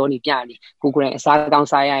များကိုပြောနေပြနေကိုတိုင်အစားကော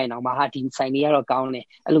င်းစားရရင်တော့မှဟာဒီဆိုင်လေးကတော့ကောင်းတယ်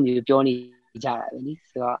အဲ့လိုမျိုးပြောနေကြတာပဲလी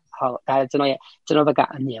ဆိုတော့ဟုတ်ဒါကျွန်တော်ဘက်က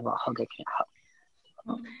အမြင်ပေါ့ဟုတ်ကဲ့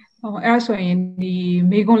ခင်ဗျဟုတ်အဲ့ဒါဆိုရင်ဒီ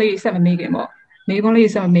မေကွန်းလေးဆက်မမေးခင်ပေါ့မေကွန်းလေး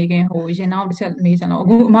ဆက်မမေးခင်ရင်နောက်တစ်ချက်မေးချင်တော့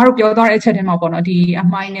အခုအမားတို့ပြောသွားတဲ့အချက်ထဲမှာပေါ့နော်ဒီ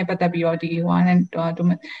အမိုင်းနဲ့ပတ်သက်ပြီးတော့ဒီ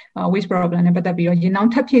waste problem နဲ့ပတ်သက်ပြီးတော့ရင်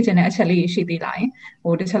နောက်ထပ်ဖြည့်ချင်တဲ့အချက်လေးရှိသေး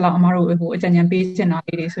လားတစ်ချက်လောက်အမားတို့အကြံဉာဏ်ပေးချင်တာ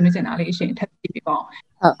လေးတွေဆွေးနွေးချင်တာလေးရှိရင်ထပ်ပြပြပါ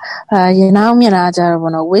ဦးရင်နောက်မြင်လာကြတော့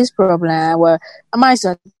ပေါ့နော် waste problem အမိုက်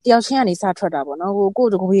ဆိုတယောက်ချင်းကနေစထွက်တာပေါ့နော်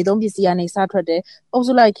ကိုတကူကြီးသုံးပစ္စည်းကနေစထွက်တယ်အုပ်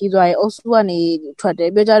စုလိုက်ခီးသွားရင်အုပ်စုကနေထွက်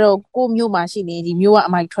တယ်ပြောကြတော့ကိုမျိုးမှာရှိနေဒီမျိုးကအ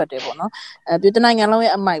မိုက်ထွက်တယ်ပေါ့နော်ပြောတနိုင်ငံလုံး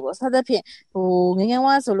ရဲ့အမိုက်ပေါ့ဆက်သက်ဖြင့်ငငယ်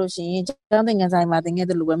ဝါဆိုလို့ရှိရင်ကျောင်းသင်ခန်းဆိုင်မှာသင်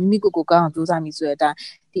ခဲ့တယ်လို့ပဲမိမိကိုကောင်းအောင်ကြိုးစားမိဆိုတဲ့အတို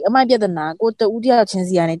င်းဒီအမိုက်ပြဿနာကိုတဦးတယောက်ချ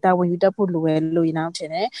င်းစီကနေတာဝန်ယူတတ်ဖို့လိုပဲလို့ရင်နောက်ထင်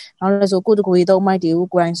တယ်နောက်လည်းဆိုကိုတကူကြီးသုံးမိုက်တွေကို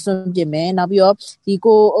ကိုယ်တိုင်စွန့်ပစ်မယ်နောက်ပြီးတော့ဒီ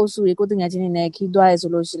ကိုအုပ်စုတွေကိုသင်ငယ်ချင်းတွေနဲ့ခီးသွားရဲဆို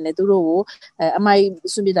လို့ရှိရင်လည်းသူတို့ကိုအ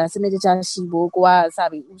မိုက်စွန့်ပစ်တာစနစ်တကျရှိဖို့ကိုကစ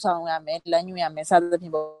ပြီးဥဆောင်ရမယ်လမ်းညွှန်ရမယ်စ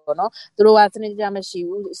သဖြင့်ပေါ့နော်သူတို့ကစနစ်တကျမရှိ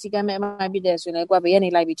ဘူးစီကံမဲ့အမိုက်ပြတဲ့ဆိုရင်လည်းကိုကဘေး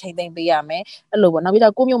ကနေလိုက်ပြီးချိန်သိမ်းပေးရမယ်အဲ့လိုပေါ့နောက်ပြီး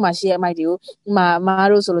တော့ကိုမျိုးမှာရှိတဲ့အမိုက်တွေကိုမား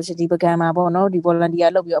တို့ဆိုလို့ရှိရင်ဒီပကံမှာပေါ့နော်ဒီ volunteer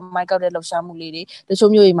လုပ်ပြီးအမိုက်ကောက်တဲ့လှုပ်ရှားမှုလေးတွေ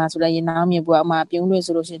တချို့မျိုးတွေမှာဆိုလည်းရင်နောက်မြေပေါ်အမပြုံး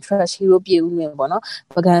တွေဆိုလို့ လို့ရှင် Trust Hero ပြေဦးမယ်ပေါ့နော်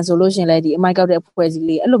ပကံဆိုလို့ရှင်လည်းဒီအမိုက်ကောက်တဲ့အဖွဲ့အစည်း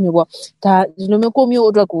လေးအဲ့လိုမျိုးပေါ့ဒါဒီလိုမျိုးကိုမျိုး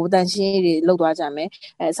အတွက်ကိုတန်ရှင်းတွေလောက်သွားကြ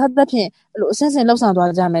မယ်စသဖြင့်အဲ့လိုအစင်းစင်လောက်ဆောင်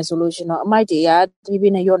သွားကြမယ်ဆိုလို့ရှင်တော့အမိုက်တွေက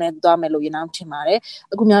တပြည့်နဲ့ရော့နေသွားမယ်လို့ရင်အောင်ထင်ပါတယ်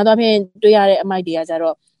အခုများသောဖြင့်တွေ့ရတဲ့အမိုက်တွေ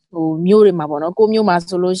ကကြတော့မျိုးတွေမှာပေါ့နော်ကိုမျိုး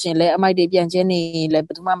မှာဆိုလို့ရှင်လဲအမိုက်တွေပြန်ကျင်းနေလဲ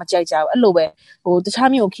ဘယ်သူမှမကြိုက်ကြဘူးအဲ့လိုပဲတခြား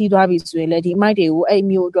မျိုးခီးသွားပြီဆိုရင်လဲဒီအမိုက်တွေကိုအဲ့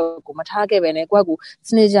မျိုးအတွက်ကိုမထားခဲ့ပဲနဲ့ကိုယ့်ကို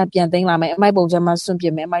စနစ်ကြပြန်သိမ်းလာမယ်အမိုက်ပုံချမ်းမှာစွန့်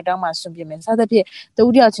ပစ်မယ်အမိုက်တောင်းမှာစွန့်ပစ်မယ်စသဖြင့်တ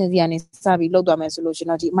ဦးတယောက်ချင်းစီကနေစပြီးလောက်သွားမယ်ဆိုလို့ရှင်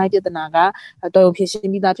တော့ဒီအမိုက်ပြဿနာကတော်တော်ဖြစ်ရှ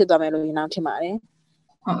င်းပြီးသားဖြစ်သွားမယ်လို့ရင်အောင်ထင်ပါ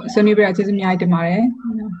တယ်ဟုတ်ဆွေးနွေးပြကျေးဇူးအများကြီးတင်ပါ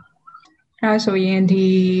တယ်အဲ့ဆိုရင်ဒီ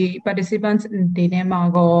participants တွေနဲ့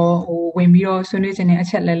မှာကိုဝင်ပြီးတော့ဆွေးနွေးခြင်းတဲ့အ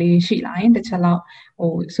ချက်လက်လေးရှိလာရင်တစ်ချက်လောက်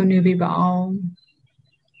ဆွေးနွေးပေးပါအောင်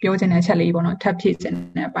ပြောခြင်းတဲ့အချက်လေးပေါ့နော်ထပ်ဖြည့်ခြ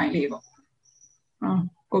င်းတဲ့အပိုင်းလေးပေါ့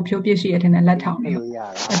ကိုဖြိုးပြည့်ရှိရတဲ့လက်ထောင်လေးအ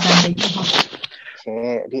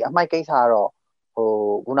တန်တိတ်ဟုတ်ရှင်ဒီအမိုက်ကိစ္စ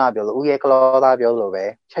ကတော့ခုနပြောလို့ဦးရဲ့ကလောသားပြောလို့ပဲ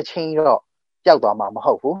ချက်ချင်းတော့ပျောက်သွားမှာ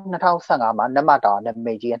မဟုတ်ဘူး2015မှာနမတောင်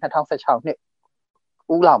နဲ့မိတ်ကြီး2016နှစ်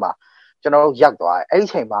ဦးလောက်မှာကျွန်တော်တို့ရောက်သွားတယ်အဲ့ဒီ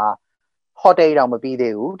ချိန်မှာဟိုတယ်တောင်မပြီး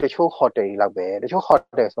သေးဘူးတချို့ဟိုတယ်လောက်ပဲတချို့ဟို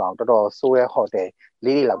တယ်ဆိုတော့တော်တော်ဆိုးတဲ့ဟို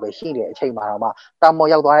တယ်လေးတွေလောက်ပဲရှိတယ်အချိန်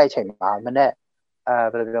မှာတော့မှတာမော်ရောက်သွားတဲ့အချိန်မှာမနေ့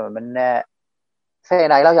ဘယ်လိုပြောမလဲမနေ့10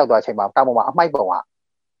 နာရီလောက်ရောက်သွားတဲ့အချိန်မှာတာမော်မှာအမိုက်ပုံကအ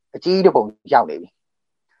ကြီးတစ်ပုံရောက်နေပြီ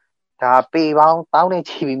ဒါပေပေါင်းတောင်းနေ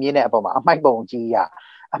ချီပြီးမြင်းတဲ့အပေါ်မှာအမိုက်ပုံကြီး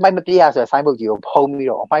ရအမိုက်မပြည့်ရဆိုတဲ့ဆိုင်းဘုတ်ကြီး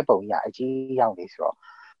ကိုဖုံးပြီးတော့အမိုက်ပုံကြီးအကြီးရောက်နေ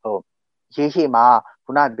ဆိုတော့ရေးရှိမှာ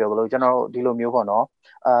ခုနပြောသလိုကျွန်တော်တို့ဒီလိုမျိုးပေါ့နော်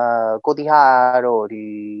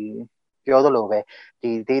ကိုတီဟာတို့ဒီပြောသ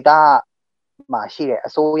လိုပဲဒီ data မှာရှိတဲ့အ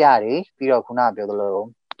စိုးရတွေပြီးတော့ခုနပြောသ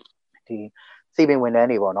လိုဒီစီပင်ဝန်ထ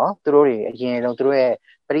မ်းတွေပေါ့နော်သူတို့တွေအရင်ဆုံးသူတို့ရဲ့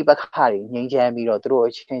ပြိပခါတွေငြိမ်းချမ်းပြီးတော့သူတို့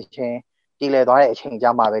အချင်းချင်းတည်လဲသွားတဲ့အ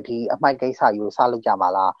ချိန်ကြမှာပဲဒီအမိုက်ကိစ္စကြီးကိုစလုပ်ကြမှာ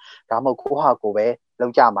လားဒါမှမဟုတ်ကိုဟာကိုပဲလု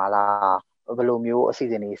ပ်ကြမှာလားဘယ်လိုမျိုးအစီ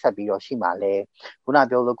အစဉ်တွေဆက်ပြီးတော့ရှိမှာလဲခု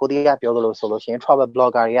နပြောလို့ကိုတီးကပြောသလိုဆိုလို့ရှိရင် travel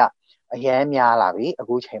blogger တွေကအရန်များလာပြီအ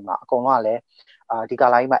ခုချိန်မှာအကုန်လုံးကလည်းဒီကာ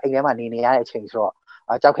လာကြီးမှာအိမ်ထဲမှာနေရတဲ့အချိန်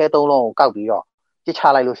ဆိုတော့ကြောက်ခဲ3လုံးကိုကောက်ပြီးတော့ပြစ်ချ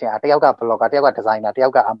လိုက်လို့ရှိရင်တယောက်က blogger တယောက်က designer တယော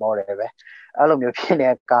က်က model ပဲအဲ့လို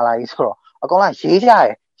မျိုးဖြစ်နေတဲ့ကာလာကြီးဆိုတော့အကောင်လုံးရေးကြ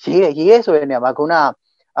တယ်ရေးရဲဆိုတဲ့နေရာမှာခုန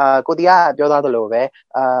ကိုတီးကပြောသားသလိုပဲ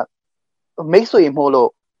မိတ်ဆွေမှုလို့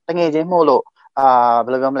တငယ်ချင်းမှုလို့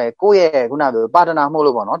ဘယ်လိုပြောမလဲကိုယ့်ရဲ့ခုနကပါတနာမှု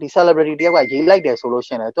လို့ပေါ့နော်ဒီ celebrity တယောက်ကရေးလိုက်တယ်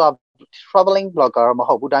ဆိုလို့ရှိရင်လည်းသူက traveling blogger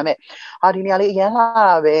မဟုတ်ဘူးဒါပေမဲ့ဒီနေရာလေးအရန်လာ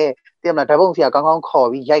တာပဲတည်မလားဓာတ်ပုံဆရာကောင်းကော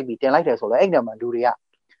င်းခေါ်ပြီးရိုက်ပြီးတင်လိုက်တယ်ဆိုတော့အဲ့ဒီနေရာမှာလူတွေက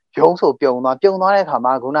ရုံးဆိုပြုံသွားတဲ့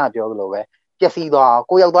အခါမှာခုနပြောသလိုပဲပျက်စီးသွား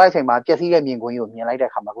ကိုရောက်သွားတဲ့အချိန်မှာပျက်စီးတဲ့မြင်ကွင်းကိုမြင်လိုက်တဲ့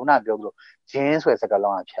အခါမှာခုနပြောသလိုဂျင်းဆွဲစ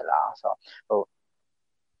ကားလုံးကဖြစ်လာ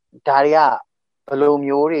ဆိုတော့ဒါတွေကဘယ်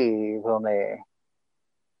လိုမျိုးတွေပြောမလဲ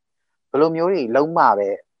ဘယ်လိုမျိုးတွေလုံး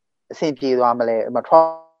မပဲအဆင်ပြေသွားမလဲ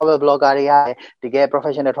travel blogger တွေကတကယ်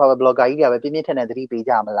professional travel blogger ကြီးတွေကပဲပြင်းပြင်းထန်ထန်သတိပေး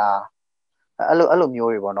ကြမလားအဲ့လို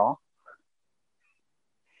မျိုးတွေပေါ့နော်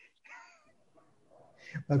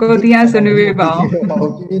ကိုတီးအားဆွေးနွေးပေးပါ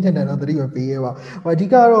ဦးပြင်းထန်တယ်တော့သတိပဲပေးရပါ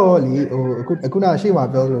အဓိကတော့လေအခုနရှေ့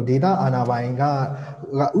မှာပြောသလို data အာနာပိုင်း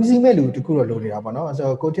ကဦးစီးမဲ့လူတခုတော့လိုနေတာပေါ့နော်ဆို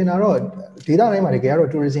တော့ကိုတင်တာတော့ data တိုင်းမှာတကယ်ကတော့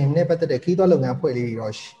tourism နဲ့ပတ်သက်တဲ့ခီးသွွားလုပ်ငန်းဖွဲ့လေးတွေတော့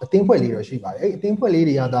အသင်းဖွဲ့လေးတော့ရှိပါတယ်အဲ့အသင်းဖွဲ့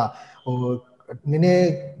လေးတွေကဒါနည်းန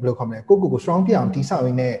ည်းဘယ်လိုခေါ်မလဲကို strong ပြအောင်တိဆောက်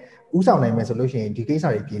ရင်းနဲ့ဥဆောင်နိုင်မယ်ဆိုလို့ရှိရင်ဒီကိစ္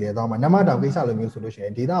စတွေပြည်လဲသွားမှာနမတောင်ကိစ္စလိုမျိုးဆိုလို့ရှိရ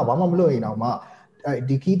င် data ကဘာမှမလုပ်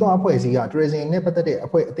ရင်တော့မှဒီခီးသွားအဖွဲ့အစည်းက tourism နဲ့ပတ်သက်တဲ့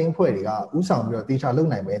အဖွဲ့အသင်းဖွဲ့တွေကဥဆောင်ပြီးတော့တေ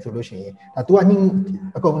ချာလုပ်နိုင်မယ်ဆိုလို့ရှိရင်ဒါ तू ကနှင်း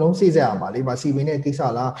အကုန်လုံးစိတ်ဆက်ရမှာလေစီပင်တဲ့ကိစ္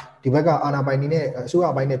စလားဒီဘက်ကအာဏာပိုင်တွေနဲ့အစိုး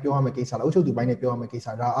ရပိုင်းနဲ့ပြောရမယ့်ကိစ္စလားအုပ်ချုပ်သူပိုင်းနဲ့ပြောရမယ့်ကိစ္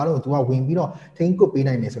စဒါအားလုံး तू ကဝင်ပြီးတော့ထိန်းကွပ်ပေး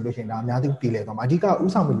နိုင်တယ်ဆိုလို့ရှိရင်ဒါအများကြီးပြည်လဲသွားမှာအဓိကဥ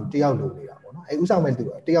ဆောင်မဲ့လူတယောက်လိုနေတာပေါ့နော်ဥဆောင်မဲ့သူ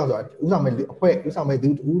တယောက်ဆိုတာဥဆောင်မဲ့လူအဖွဲ့ဥဆောင်မဲ့သူ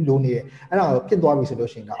လိုနေတယ်အဲ့ဒါဖြစ်သွားပြီ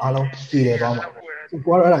ဆိုလို့ရှိရင်ဒါအားလုံးပြည်လဲသွားမှာကို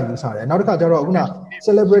ကတော့အဲ့ဒါယူဆတယ်နောက်တစ်ခါကျတော့ခုန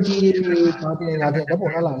celebrity တွေပါတင်လာတဲ့ဓာတ်ပုံ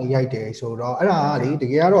လာလေးရိုက်တယ်ဆိုတော့အဲ့ဒါကလေ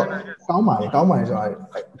တကယ်ကတော့ကောင်းပါတယ်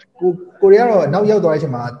ဆိုတာကိုရီးယားတော့နောက်ရောက်သွားတဲ့အ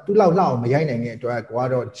ချိန်မှာသူ့လောက်လှအောင်မရိုက်နိုင်တဲ့အတွက်ကိုက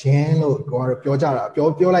တော့ဂျင်းလို့ကို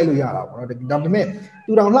ကတော့ပြောကြတာပြောလိုက်လို့ရတာပေါ့နော်ဒါပေမဲ့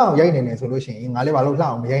သူတောင်လှအောင်ရိုက်နိုင်တယ်ဆိုလို့ရှိရင်ငါလည်းဘာလို့လှ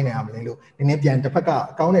အောင်မရိုက်နိုင်ရမလဲလို့နည်းနည်းပြန်တစ်ဖက်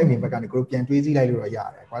ကကောင်းတဲ့အမြင်ဘက်ကနေကိုပြန်တွေးစည်းလိုက်လို့တော့ရ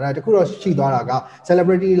တယ်ကွာဒါတခုတော့ရှိသွားတာက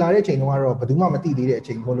celebrity လာတဲ့အချိန်တုန်းကတော့ဘယ်သူမှမသိသေးတဲ့အ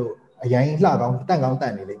ချိန်မို့လို့အရင်လှကောင်းတန့်ကောင်းတ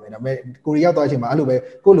န့်နေလိမ့်မယ်ဒါပေမဲ့ကိုရီးယားသွားချိန်မှာအဲ့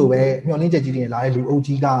လိုပဲကိုလိုပဲမျောလင်းချက်ကြီးတွေလာ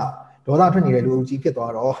တဲ့လူအုပ်ကြီးကဒေါသထွက်နေ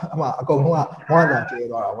တဲ့လူအုပ်ကြီးဖြစ်သွားတော့အမှအကုန်လုံးကဝါသာ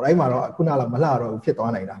ကျဲသွားတာပေါ့အဲ့မှာတော့ခုနကမလှတော့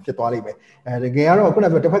ဘူးဖြစ်သွားနိုင်တာဖြစ်သွားလိမ့်မယ်တကယ်ကတော့ခုန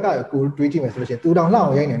ကပြောတစ်ဖက်ကကိုတွေးကြည့်မယ်ဆိုလို့ရှိရင်သူတောင်လှအော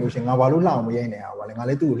င်ရိုက်နိုင်လို့ရှိရင်ငါဘာလို့လှအောင်မရိုက်နိုင်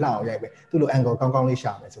အောင်ပါလဲငါလည်းသူ့ကိုလှအောင်ရိုက်ပဲသူ့လို angle ကောင်းကောင်း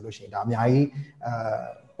လေးရှာမယ်ဆိုလို့ရှိရင်ဒါအများကြီး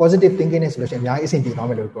positive thinking နဲ့ဆိုလို့ရှိရင်အများကြီးအဆင်ပြေသွား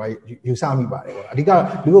မယ်လို့ပြောယူဆမိပါတယ်ပေါ့အဓိ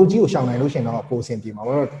ကလူအုပ်ကြီးကိုရှောင်နိုင်လို့ရှိရင်တော့ပိုအဆင်ပြေမှာ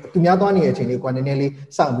ပေါ့သူများသွားနေတဲ့အချိန်လေးကိုနည်းနည်းလေး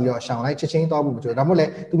စောင့်ပြီးတော့ရှောင်လိုက်ချက်ချင်းသွားဖို့မကြိုဒါမှမဟုတ်လေ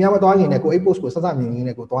သူများမသွားခင်နဲ့ကို post ကိုဆက်စမြင်ရ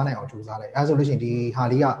င်းနဲ့ကိုသွားနိုင်အောင်ကြိုးစားလိုက်အဲဆိုလို့ရှိ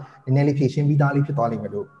ရင်ဒီဟာလေးကနည်းနည်းလေးဖြည့်ရှင်းပြီးသားလေးဖြစ်သွားလိမ့်မ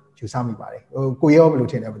ယ်လို့ ယူဆမိပါတယ်ကိုရောဘယ်လို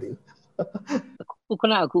ထင်လဲမသိ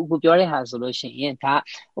ဘူးခုနအခုပြောတဲ့ဟာဆိုလို့ရှိ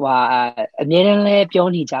ရင်ဒါအများတန်းလဲပြော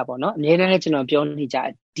နေကြပေါ့နော်အများတန်းလဲကျွန်တော်ပြောနေကြ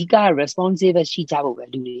အဓိက responsible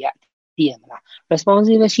ရှိကြဖို့ပဲလူတွေကသိရမလား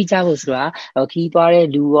responsible ရှိကြဖို့ဆိုတာခီးသွားတဲ့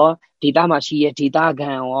လူရောdata မှာရှိရဲ့ data ခံ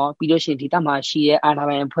ရောပြီးလို့ရှိရင် data မှာရှိ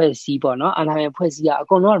ရဲ့အာဏာပိုင်အဖွဲ့အစည်းပေါ့နော်အာဏာပိုင်အဖွဲ့အစည်းက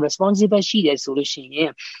အကုန်လုံး responsible ရှိတယ်ဆိုလို့ရှိ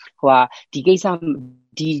ရင်ဒီကိစ္စ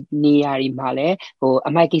ဒီနေရာတွေမှာလည်း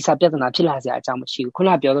အမိုက်ကိစ္စပြဿနာဖြစ်လာစရာအကြောင်းမရှိဘူးခု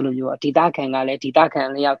နပြောသလိုမျိုးဒေတာခံကလ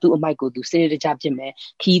ည်းဒေတာခံအလျောက်သူ့အမိုက်ကိုသူစနစ်တကျဖြစ်မယ်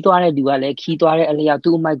ခီးသွားတဲ့လူကလည်းခီးသွားတဲ့အလျောက်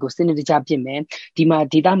သူ့အမိုက်ကိုစနစ်တကျဖြစ်မယ်ဒီ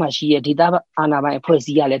မှာဒေတာမှာရှိရဲ့ဒေတာအာဏာပိုင်အဖွဲ့အစ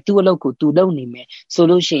ည်းကလည်းသူ့အလုပ်ကိုသူလုပ်နေမယ်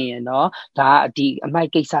ဆိုလို့ရှိရင်တော့ဒါဒီအ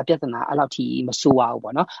မိုက်ကိစ္စပြဿနာအဲ့လောက်ထိမဆိုးပါ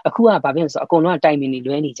ဘူးပေါ့နော်အခုကဘာဖြစ်လဲဆိုတော့အကုန်လုံးကတိုင်ပင်နေ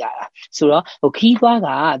လွဲနေကြတာဆိုတော့ခီးသွားက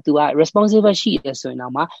သူက responsible ရှိတယ်ဆိုရင်တော့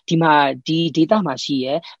မှဒီမှာဒီ data မှာရှိ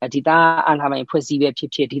ရဲ့ data အာဏာပိုင်အဖွဲ့အစ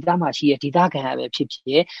ည်းပဲဖြစ်ဖြစ် data မှာရှိရဲ့ data ခံ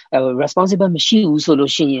ရပဲဖြစ်ဖြစ် responsible မရှိဘူးဆိုလို့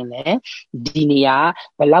ရှိရင်လည်းဒီနေရာ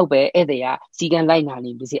ဘယ်လောက်ပဲဧည့်သည်ကစီကံ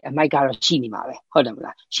လိုက်နာနေပြီစေအမိုက်ကတော့ရှိနေမှာပဲဟုတ်တယ်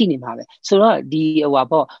မလားရှိနေမှာပဲ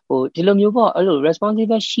ဆိုတော့ဒီဒီလိုမျိုးပေါ့အဲ့လို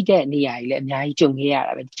responsible ရှိတဲ့နေရာကြီးလည်းအများကြီးကြုံခဲ့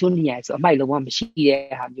ရတာပဲတချို့နေရာဆိုအမိုက်လုံးဝမ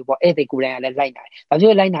ရှိတဲ့ဟာမျိုးပေါ့ဧည့်သည်ကိုယ်တိုင်ကလည်းလိုက်နာ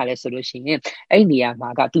တယ်ဘာဖြစ်လို့လိုက်နာလဲဆိုလို့ရှိရင်အဲ့နေရာ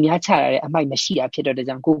မှာကသူများချရတဲ့အမိုက်မရှိတာဖြစ်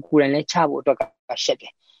တဲ့ကြောင့်ကိုယ်တိုင်လည်းချဖို့အတွက်ကရှက်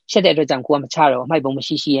တယ်ရှက်တဲ့အတွက်ကြောင့်ကိုကမချတော့အမိုက်ပုံ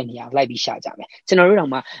မရှိရဲ့နေရာလိုက်ပြီးရှာကြမယ်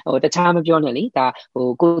ကျွန်တော်တို့တော့မှတခြားမပြောနဲ့လေဒါ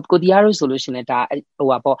ကိုတရားလို့ဆိုလို့ရှိရင်ဒါ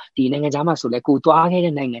ဒီနိုင်ငံခြားမှာဆိုလဲကိုသွား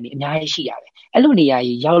ခဲ့တဲ့နိုင်ငံတွေအများကြီးရှိရတယ်အဲ့လိုနေရာ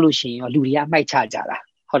ကြီးရောက်လို့ရှိရင်လူတွေကအ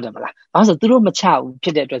မိုက်ချကြတာဟုတ်တယ်မလားဘာလို့ဆိုသူတို့မချ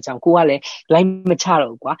ဘူးဖြစ်တဲ့အတွက်ကြောင့်ကိုကလည်းလိုက်မချတော့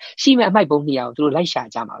ဘူးကွာရှိမဲ့အမိုက်ပုံနေရာကိုသူတို့လိုက်ရှာ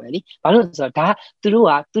ကြမှာပဲလေဘာလို့ဆိုတော့ဒါသူ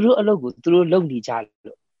တို့အလုပ်ကိုသူတို့လုပ်နေကြ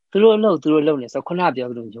လို့သူတို့အလုပ်နေဆိုခု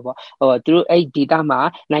နပြောသလိုမျိုးပေါ့သူတို့အဲ့ data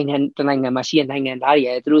မှာနိုင်ငံမှာရှိတဲ့နိုင်ငံ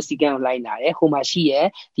သားတွေသူတို့စီကံကိုလိုက်လာတယ်ဟိုမှာရှိ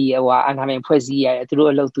ရဲ့ဒီအာဏာပိုင်ဖွဲ့စည်းရတယ်သူတို့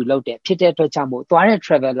အလုပ်သူလုပ်တယ်ဖြစ်တဲ့အတွက်ကြောင့်မို့သွားတဲ့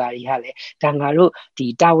traveler တွေကလည်းဒါငါတို့ဒီ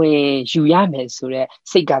တာဝန်ယူရမယ်ဆိုတော့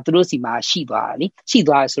စိတ်ကသူတို့စီမှာရှိသွားတာလी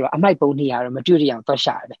ရှိသွားဆိုတော့အမိုက်ပုံနေရတော့မတွေ့ရ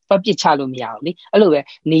အောင်သွားရှာတယ်သွားပစ်ချလို့မရဘူးလीအဲ့လိုပဲ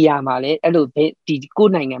နေရာမှာလည်းအဲ့လိုဒီကို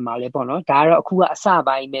ယ်နိုင်ငံမှာလည်းပေါ့နော်ဒါကတော့အခုကအ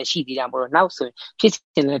စပိုင်းပဲရှိသေးတာမို့တော့နောက်ဆိုရ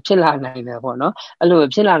င်ဖြစ်လာနိုင်တယ်ပေါ့နော်အဲ့လို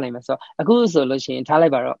ဖြစ်လာနိုင်မှာဆိုအခုဆိုလို့ရှိရင်ထား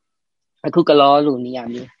လိုက်ပါတော့အခုကလော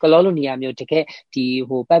လိုနေရာမျိုးတကယ်ဒီ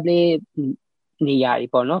public နေရာ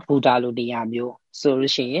တွေပေါ့နော်ဘူတာလိုနေရာမျိုးဆို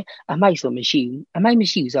လို့ရှိရင်အမိုက်ဆိုမ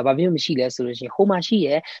ရှိဘူးဆိုတော့ဘာဖြစ်လို့မရှိလဲဆိုလို့ရှိရင်ဟိုမှာ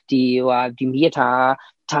ရှိရဲ့ဒီမိရထား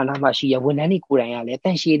ဌာနမှာရှိရဝန်ထမ်းတွေကိုယ်တိုင်ကလည်းတ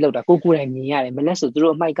န့်ရှင်းလောက်တာကိုယ်တိုင်မြင်ရတယ်မလက်ဆိုသူ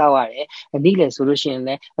တို့အမိုက်ကောက်ရတယ်နေ့လေဆိုလို့ရှိရင်လ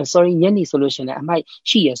ည်း sorry ညနေဆိုလို့ရှိရင်လည်းအမိုက်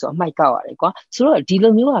ရှိရဆိုအမိုက်ကောက်ရတယ်ကွာဆိုတော့ဒီ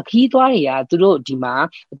လိုမျိုးကခီးသွားတွေကသူတို့ဒီ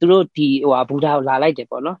မှာသူတို့ဒီဘူတာကိုလာလိုက်တယ်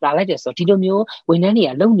ပေါ့နော်လာလိုက်တယ်ဆိုတော့ဒီလိုမျိုးဝန်ထမ်းတွေက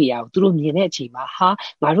လုံနေရအောင်သူတို့မြင်တဲ့အချိန်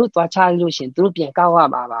မှာငါတို့သွားချလို့ရှိရင်သူတို့ပြန်ကောက်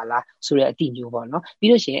ရမှာပါလားဆိုတဲ့အတိ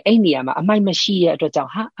မျိုးပေါ့နော်ပြီးလို့ရှိရင်အဲ့နေရာမှာအမိုက်မရှိရဲ့အတွက်ကြောင့်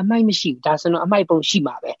အမိုက်မရှိဘူးဒါဆိုတော့အမိုက်ပုံရှိ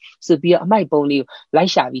မှာပဲဆိုပြီးတော့အမိုက်ပုံလေးကိုလိုက်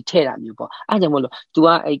ရှာပြီးထည့်တာမျိုးပေါ့အဲ့ကြောင့်မို့လို့ तू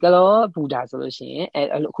အဲ့ကလောဘူတာဆိုလို့ရှိရင်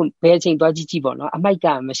အခုဘယ်အချိန်သွားကြည့်ပေါ့နော်အမိုက်က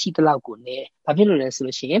မရှိတလောက်ကိုနေဘာဖြစ်လို့လဲဆို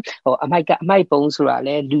လို့ရှိရင်အမိုက်ပုံဆိုတာလဲ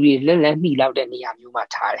လူတွေလက်မိလောက်တဲ့နေရာမျိုးမှာ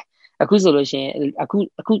ထားတယ်အခုဆိုလို့ရှိရင်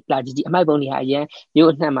အခုလာကြည့်အမိုက်ပုံတွေဟာအရင်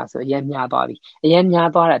မျိုးအနှံ့မှာဆိုအရင်များသွားပြီအ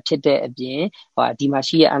ရင်များသွားတာဖြစ်တဲ့အပြင်ဒီမှာ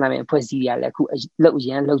ရှိရဲ့အာဏာပိုင်အဖွဲ့အစည်းတွေကလည်းအခုအရ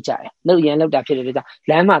င်လောက်ကြတယ်လောက်တာဖြစ်တဲ့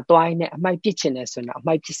အတွက်လမ်းမှာသွားရင်းနဲ့အမိုက်ပစ်ချင်တယ်ဆိုတော့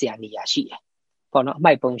အမိုက်ပစ်စရာနေရာရှိတယ်ပေါ့နော်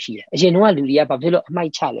အမိုက်ပုံရှိတယ်အရင်တော့လူတွေကဘာဖြစ်လို့အ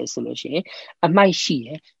မိုက်ချလဲဆိုလို့ရှိရင်အမိုက်ရှိတ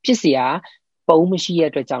ယ်ဖြစ်စရာပုံမရှိ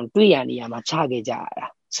တဲ့အတွက်ကြောင့်တွေ့ရနေရမှာချခဲ့ကြရ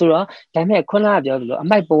တာဆိုတော့ဒါပေမဲ့ခုနကပြောသလို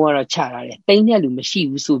အမိုက်ပုံကတော့ချတာတယ်တိမ့်တဲ့လူမ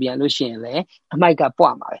ရှိဘူးဆိုပြန်လို့ရှိရင်လည်းအမိုက်က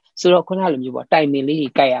ပွားမှာပဲဆိုတော့ခုနလိုမျိုးပေါ့တိုင်ပင်လေး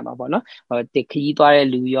ကြီးကြိုက်ရမှာပေါ့နော်ဒီခရီးသွား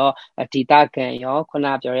တဲ့လူရောဒေတာကန်ရောခု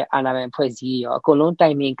နပြောတဲ့အာနာပိုင်ဖွဲ့စည်းရောအကုန်လုံးတို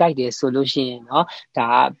င်ပင်ကြိုက်တယ်ဆိုလို့ရှိ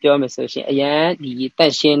ရင်တော့ဒါပြောမယ်ဆိုရှင်အရန်ဒီတ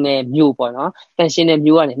က်ရှင်းတဲ့မြို့ပေါ့နော်တက်ရှင်းတဲ့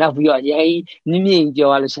မြို့ကနေနောက်ပြီးတော့အရင်မြင့်ပြော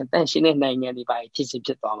ရလို့ရှင်တက်ရှင်းတဲ့နိုင်ငံတွေပါဖြ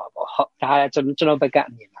စ်သွားမှာပေါ့ဟုတ်ဒါကကျွန်တော်ဘက်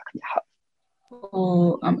ကအမြင်ပါခင်ဗျာဟု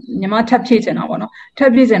တ်ညီမထပ်ဖြည့်ချင်တာပေါ့နော်ထ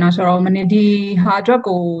ပ်ဖြည့်ချင်တာဆိုတော့မနေ့ဒီဟာ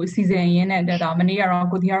အတွက်ကိုစီစဉ်ရင်းနဲ့ဒါမနေ့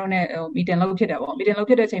ကတော့ကိုတီယာတို့နဲ့meeting လုပ်ဖြစ်တယ်ပေါ့meeting လုပ်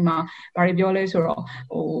ဖြစ်တဲ့အချိန်မှာဘာတွေပြောလဲဆိုတော့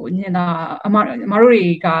ညင်အ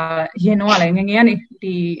မတို့တွေကရင်တော့လည်းငငယ်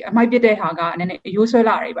ကနေဒီအမိုက်ပစ်တဲ့ဟာကနည်းနည်းရိုး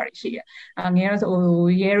ဆွဲလာတယ်ဘာတွေရှိတယ်ငယ်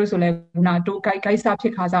တော့ရဲတို့ဆိုလဲခုနတိုးဂိုက်စားဖြ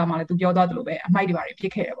စ်ခါစားမှလည်းသူပြောသွားသလိုပဲအမိုက်တွေဘာ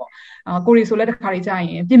တွေဖြစ်ခဲ့တယ်ပေါ့ကိုရီဆိုလဲတစ်ခါလေးကြာ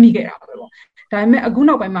ရင်ပြစ်မိခဲ့တာပဲပေါ့ဒါပေမဲ့အခု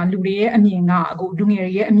နောက်ပိုင်းမှာလူတွေရဲ့အမြင်ကအခုလူငယ်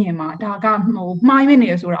တွေရဲ့အမြင်မှာဒါ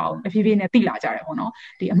ကမှားရွေးနေရဆိုတာကိုအဖြည်းဖြည်းနဲ့သိလာကြ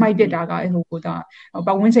တယ်ပေါ့နော်ဒီအမိုက်ပစ်တာကပ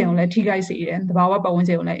တ်ဝန်းကျင်ကိုလည်းထိခိုက်စေတယ်တဘာဝပတ်ဝန်း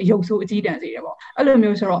ကျင်ကိုလည်းအယုတ်ဆိုးအကြီးတန်းစေတယ်ပေါ့အဲ့လို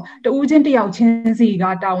မျိုးဆိုတော့တဦးချင်းတယောက်ချင်းစီက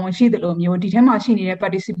တာဝန်ရှိတယ်လို့မျိုးဒီထဲမှာရှိနေတဲ့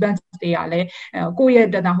participants တွေကလည်းကိုယ့်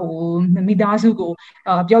ရဲ့မိသားစု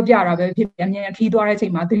ကိုပြောပြတာပဲဖြစ်ဖြစ်အမြဲခီးသွားတဲ့အ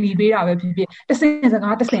ချိန်မှာသတိပေးတာပဲဖြစ်ဖြစ်တစင်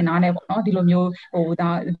စကားတစင်နာနဲ့ပေါ့နော်ဒီလို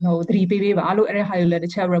မျိုးသတိပေးပါလို့အဲ့ဒီဟာကိုလည်းတ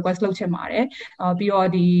စ်ချက် request လုပ်ချင်ပါ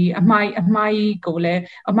တယ်ပြီးတော့ဒီအမိုက်ကိုလည်း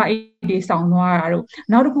အမိုက်တွေဆောင်သွားတာတို့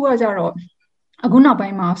နောက်တစ်ခုကကြတော့အခုနောက်ပို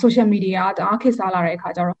င်းမှာ social media တအားခေတ်စားလာတဲ့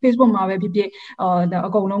အခါကျတော့ Facebook မှာပဲဖြစ်ဖြစ်အ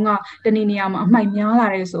ကုန်လုံးကတနေ့နေရာမှာ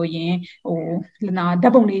အမှိုက်များလာတယ်ဆိုရင်ဓာ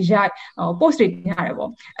တ်ပုံတွေရိုက် post တွေတင်ရတယ်ပေါ့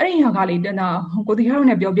အဲ့ဒီဟာကလေ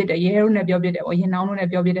ကိုတီဟာတို့နဲ့ပြောပြတယ်ရဲတို့နဲ့ပြောပြတယ်ပေါ့ရင်နောင်းတို့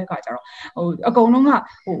နဲ့ပြောပြတဲ့အခါကျတော့အကုန်လုံး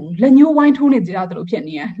ကလက်ညှိုးဝိုင်းထိုးနေကြတယ်လို့ဖြစ်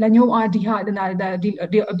နေရလက်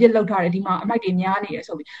ညှိုးဒီဟာဒီအပြစ်လောက်ထားတယ်ဒီမှာအမှိုက်တွေများနေ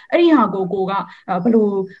တယ်ဆိုပြီးအဲ့ဒီဟာကိုကဘယ်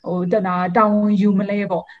လိုတောင်းယူမလဲ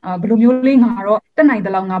ပေါ့ဘယ်လိုမျိုးလေးငါတော့တက်နိုင်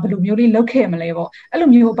တဲ့လောက်ငါဘယ်လိုမျိုးလေးလုပ်ခဲ့မလဲပေါ့အဲ့လို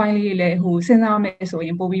မျိုးအပိုင်းလေးတွေလည်းစဉ်းစားမယ်ဆိုရ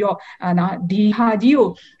င်ပို့ပြီးတော့ဒီဟာကြီး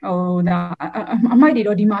ကိုအမိုက်တွေ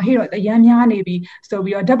တော့ဒီမှာဟေ့တော့အရန်များနေပြီဆို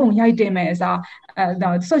ပြီးတော့ဓာတ်ပုံရိုက်တင်မယ်အစား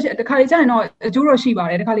social တခါလေကြာရင်တော့အကျိုးတော့ရှိပါ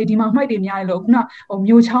တယ်တခါလေဒီမှာအမိုက်တွေများနေလို့ခု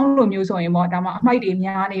နမျိုးချောင်းလိုမျိုးဆိုရင်ပေါ့ဒါမှအမိုက်တွေ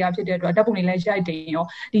များနေတာဖြစ်တဲ့အတွက်ဓာတ်ပုံတွေလည်းရိုက်တင်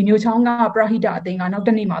ရောဒီမျိုးချောင်းကပရဟိတအသင်းကနောက်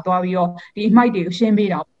တစ်နေ့မှာသွားပြီးတော့ဒီအမိုက်တွေကိုရှင်း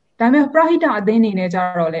ပေးတာဒါပေမဲ့ပရဟိတအသင်းအနေနဲ့ကြ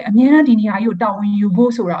တော့လေအများအားဒီနေရာကြီးကိုတာဝန်ယူဖို့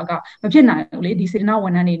ဆိုတာကမဖြစ်နိုင်ဘူးလေဒီစေတနာ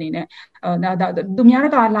ဝန်ထမ်းတွေအနေနဲ့သူများ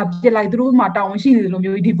ကလာပြစ်လိုက်သူတို့မှတာဝန်ရှိနေ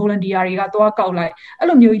တယ်လို့မျိုးဒီ volunteer တွေကသွားကောက်လိုက်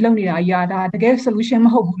အဲ့လိုမျိုးကြီးလုပ်နေတာကြီးကဒါတကယ် solution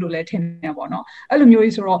မဟုတ်ဘူးလို့လည်းထင်တယ်ပေါ့နော်အဲ့လို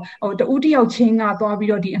မျိုးကြီးဆိုတော့တူတယောက်ချင်းကသွားပြီး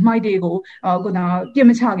တော့ဒီအမိုက်တွေကိုပြစ်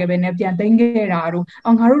မချခဲ့ပဲနဲ့ပြန်သိမ်း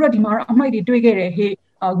ခဲ့တာတို့ငါတို့တော့ဒီမှာအမိုက်တွေတွေ့ခဲ့တယ်ဟေ့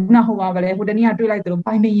ခုနဟိုပါပဲလေဟိုတနေ့ကတွေ့လိုက်သ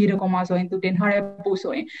လိုပိုင်းပင်ရေတကောင်မှဆိုရင်သူတင်ထား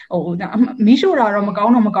တဲ့ပို့ဆိုရင်မီးရှို့တာတော့မ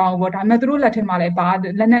ကောင်းဘူးပေါ့ဒါပေမဲ့သူတို့လက်ထဲမှာလည်းဘာ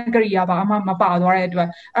လက်နက်ကရိယာဘာမှမပါသွားတဲ့အတွက်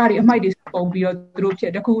အဲ့ဒါဒီအမိုက်တွေ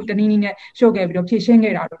ပုံပြီးတော့သူတို့ဖြစ်တခုတနည်းနည်းနဲ့ရှို့ခဲ့ပြီးတော့ဖြည့်ရှင်း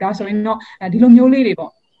ခဲ့တာတို့ဒါဆိုရင်တော့ဒီလိုမျိုးလေး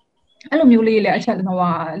တွေပေါ့အဲ့လိုမျိုးလေးလည်းအချက်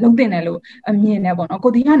လုံးတင်တယ်လို့အမြင်နဲ့ပေါ့နော်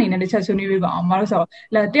ကိုတီးအနေနဲ့တစ်ချက်ဆွေးနွေးပေးပါအောင်မလို့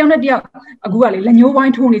ဆိုတော့တယောက်နဲ့တယောက်အခုကလေလက်ညှိုး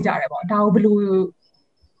ဝိုင်းထိုးနေကြတယ်ပေါ့ဒါကိုဘယ်လို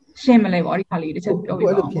ရှင်းမလဲပေါ့ဒီခါလေးတစ်ချက်ပြောပြပါဦး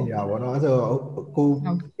အဲ့လိုဖြစ်နေတာပေါ့နော်အဲ့ဆို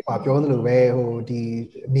ကိုပြောသ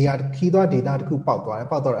လိုပဲဒီနေရာခီးသွား data တခုပေါက်သွား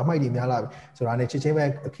တယ်အမိုက်တွေများလာပြီဆိုတာနဲ့ချက်ချင်းပဲ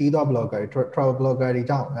ခီးသွား blogger တွေ travel blogger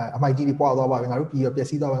တွေကြောင့်အမိုက်ကြီးတွေပွားသွားပါပြီငါတို့ပြည်ပျက်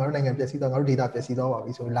စီးသွားပါငါတို့နိုင်ငံပျက်စီးသွားငါတို့ data ပျက်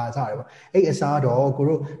စီးသွားပါပြီဆိုလာကြတယ်ပေါ့အဲ့အစားတော့ကို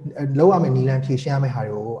တို့လောက်ရမယ့်နီလန်ဖြည့်ရှင်းရမယ့်ဟာ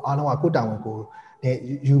တွေကိုအားလုံးကကိုတာဝန်ကိုနဲ့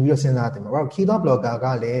ယူပြီးတော့စဉ်းစားတယ်မှာဘာလို့ခီးသွား blogger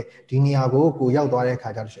ကလည်းဒီနေရာကိုရောက်သွားတဲ့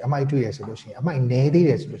အခါကျတော့အမိုက်တွေ့ရဆိုလို့ရှိရင်အမိုက်နဲသေး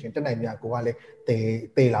တယ်ဆိုလို့ရှိရင်တက်နိုင်မြတ်ကိုကလည်း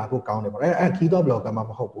တေလာဖို့ကောင်းတယ်ပေါ့အဲ့ခီးသွား blogger မှ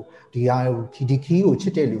မဟုတ်ဘူးဒီခီးကိုချ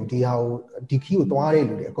စ်တဲ့လူဒီခီးကိုသွားတဲ့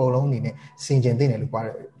လူတွေအကုန်လုံးအနေနဲ့စင်ကျင်သိနေလို့ကွာ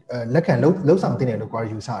လက်ခံလှုပ်ဆောင်တင်တယ်လို့ကွာ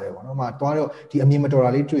ယူဆတယ်ပေါ့နော်။တွားတော့ဒီအမြင်မတော်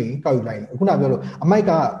တာလေးတွေ့ရင်ကောက်ယူလိုက်ရင်ခုနပြောလို့အမိုက်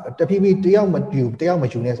ကတဖြည်းဖြည်းတယောက်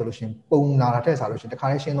မယူနေဆိုလို့ရှိရင်ပုံလာတာထက်စားလို့ရှိရင်တခါ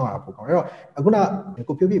လေးရှင်းသွားတာပိုကောင်းတယ်။အဲ့တော့အခု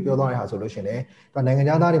နကိုပြပြပြောသွားတဲ့ဟာဆိုလို့ရှိရင်လည်း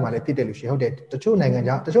နိုင်ငံသားတွေမှာလည်းဖြစ်တယ်လို့ရှိရင်ဟုတ်တယ်တချို့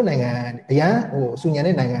နိုင်ငံအ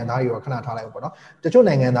ရန်စုညံတဲ့နိုင်ငံသားတွေရောခဏထားလိုက်ပေါ့နော်။တချို့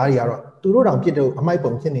နိုင်ငံသားတွေကတော့သူတို့တောင်ပြစ်တော့အ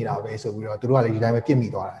မိုက်ပုံဖြစ်နေတာပဲဆိုပြီးတော့သူတို့ကလည်းဒီတိုင်းပဲပြစ်မိ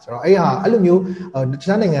သွားတာဆိုတော့အဲ့လိုမျိုး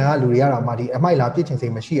တခြားနိုင်ငံကလူတွေကတော့မှဒီအ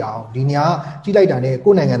မိုက်လာပြစ်ချင်စိတ်မရှိအောင်ဒီနေရာကြီးလိုက်တာနဲ့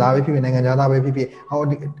ကိုယ်နိုင်ငံသားပဲဖြစ်ဖြစ်နိုင်ငံ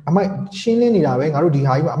သားပဲဖြစ်ဖြစ်အမိုက်ရှင်းလင်းနေတာပဲငါတို့ဒီဟာ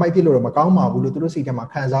ကြီးမှာအမိုက်ပြစ်လို့တော့မကောင်းပါဘူးလို့သူတို့စိတ်ထဲမှာ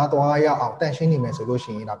ခံစားသွားရအောင်တန့်ရှင်းနေမယ်ဆိုလို့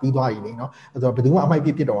ရှိရင်ဒါပြီးသွားပြီလေနော်အဲ့တော့ဘယ်သူမှအ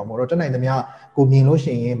မိုက်ပြစ်တော့မှာမဟုတ်တော့တက်နိုင်သမျှကိုမြင်လို့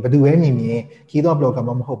ရှိရင်ဘယ်သူပဲမြင်ခီးသွား blogger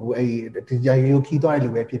မဟုတ်ဘူးအဲ့ဒီရိုးခီးသွား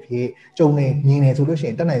တဲ့လူပဲဖြစ်ဖြစ်ကြုံနေမြင်နေဆိုလို့ရှိရ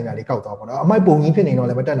င်တက်နိုင်သမျှလေးကောက်သွားပါတော့အမိုက်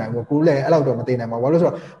ပုံကြီးဖြစ်နေတော့လည်းမတက်နိုင်ဘူးကိုလည်းအဲ့လောက်တော့မသိနိုင်ပါဘူးဘာလို့ဆို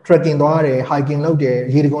တော့ trekking သွားတယ် hiking လုပ်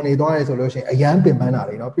တယ်ရေတံခွန်တွေသွားတယ်ဆိုလို့ရှိရင်အရန်ပင်ပ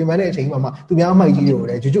န်းတာလေနော်ပင်ပန်းတဲ့အချိန်မှာသူများအမိုက်ကြီးတွေကို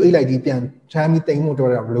လည်းကျွတ်အိတ်လိုက်ကြီးပြန်ချမ်းပြီးတိမ်မှုတော့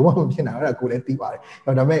ဘလို့မှမဖြစ်နိုင်အဲ့ဒါကိုလည်းသိပါတယ်ဒါ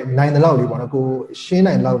ပေမဲ့နိုင်တဲ့လောက်လေးပေါ့နော်ကိုရှ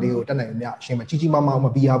င်းနိုင်တဲ့လောက်လေးကိုတက်နိုင်မြရှင်းမကြီးမားမ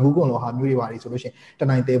ဘီယာဘူးကုန်လို့ဟာမျိုးတွေပါလေဆိုလို့ရှိရင်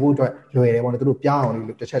တနိုင်တဲဖို့အတွက်လွယ်တယ်ပေါ့နော်သူတို့ပြားအောင်လေး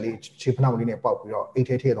တစ်ချက်လေးခြေဖနှောက်လေးနဲ့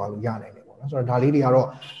ပေါက်ပြီးတော့အိတ်ထဲထည့်သွားလို့ရနိုင်တယ်ပေါ့နော်ဆိုတော့ဒါလေးတွေကတော့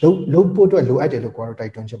လုံးဖို့အတွက်လိုအပ်တယ်လို့ကိုကတော့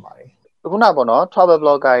တိုက်တွန်းချင်ပါတယ်ခုနပေါ့နော် travel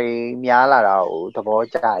blogger တွေများလာတာကိုသဘော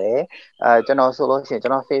ကျတယ်ကျွန်တော်ဆိုလို့ရှိရင်ကျွ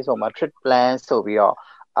န်တော် Facebook မှာ trip plan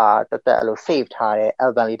ဆိုပြီးတော့တက်အဲ့လို save ထားတဲ့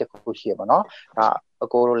album လေးတစ်ခုရှိရပါတော့ဒါ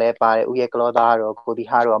အကိုတို့လည်းပါတယ်ဥရဲ့ကလောသားတို့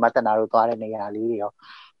ကိုဒီဟာတို့အမတနာတို့သွားတဲ့နေရာလေးတွေရော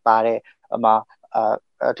ပါ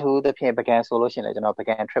တယ်အထူးသဖြင့်ပကံဆိုလို့ရှိရင်လည်းကျွန်တော်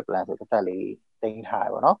ပကံ trip plan ဆိုတစ်သက်လေးတင်ထား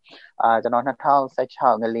ရပါတော့ကျွန်တော်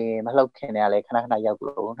2016ငလင်မလှုပ်ခင်တည်းကလည်းခဏ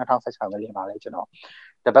ရောက်လို့2016ငလင်မှာလည်းကျွန်တော်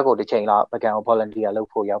တပတ်ကိုတစ်ချိန်လောက်ပကံကို volunteer လုပ်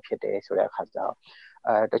ဖို့ရောက်ဖြစ်တယ်ဆိုတဲ့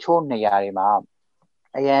အခါကျတော့တချို့နေရာတွေ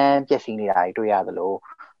မှာအရန်ပျက်စီးနေတာတွေတွေ့ရသလို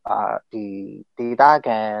ဒီဒေ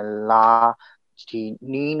သခံလားဒီ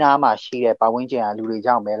နီးနားမှာရှိတဲ့ပတ်ဝန်းကျင်ကလူတွေ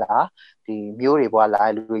ကြောင့်ပဲလားဒီမျိုးတွေပွား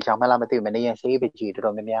လာလူတွေကြောင့်မလားမသိဘူးမနေရင်ဆေးပကြီးတော်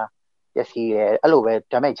တော်များများပျက်စီးတယ်အဲ့လိုပဲ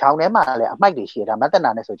ဒါပေမဲ့ချောင်းထဲမှာလည်းအမိုက်တွေရှိတယ်ဒါမတ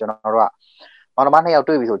နာနဲ့ဆိုကျွန်တော်တို့ကမောင်နှမနှစ်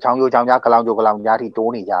ယောက်တွေ့ပြီဆိုချောင်းကြားကလောင်ကြားထိ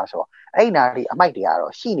တိုးနေကြဆိုတော့အဲ့နာဒီအမိုက်တွေက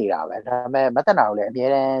တော့ရှိနေတာပဲဒါပေမဲ့မတနာကိုလည်းအများ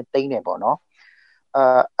တန်းသိနေပေါ့နော်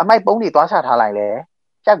အမိုက်ပုံးတွေသွားချထား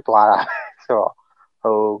လိုက်လဲကြောက်သွားတာဆိုတော့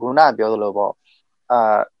ခုနပြောသ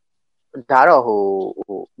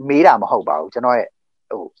လိုပေါ့ဒါတော့မေးတာမဟုတ်ပါဘူးကျွန်တော်ရဲ့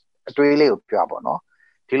အတွေးလေး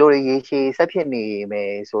ကိုပြောပါပေါ့နော်ဒီလိုရေရှည်ဆက်ဖြစ်နေမ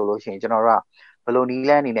ယ်ဆိုလို့ရှိရင်ကျွန်တော်တို့ကဘယ်လိုနီး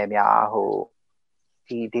လန်းအနေနဲ့များ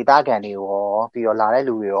ဒီဒေတာကန်တွေရောပြီးတော့လာတဲ့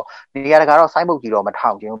လူတွေရောနေရာတကာတော့စိုင်းပုတ်ကြီးတော့မ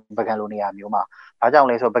ထောင်ခြင်းပကံလိုနေရာမျိုးမှာဘာကြော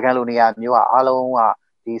င့်လဲဆိုတော့ပကံလိုနေရာမျိုးကအားလုံးက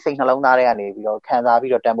ဒီစိတ်နှလုံးသားတွေကနေပြီးတော့ခံစား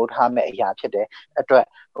ပြီးတော့တန်ဖိုးထားမဲ့အရာဖြစ်တဲ့အတွက်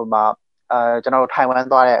ကျွန်တော်တို့ထိုင်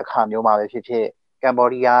ဝမ်သွားတဲ့အခါမျိုးမှာပဲဖြစ်ဖြစ်ကမ်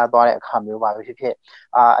ဘောဒီးယားသွားတဲ့အခါမျိုး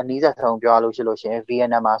မှာပဲဖြစ်ဖြစ်အနည်းဆုံးပြောလို့ရှိရင်ဗီ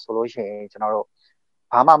ယက်နမ်မှာဆိုလို့ရှိရင်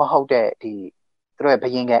ကျွန်တော်တို့ဘာမှမဟုတ်တဲ့ဒီသူတို့ရဲ့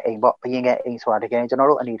ဘယင်ကန်အိမ်ပေါ့ဘယင်ကန်အိမ်ဆိုတာတကယ်ကျွန်တော်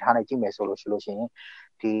တို့အနေထားနဲ့ကြည့်မယ်ဆိုလို့ရှိရင်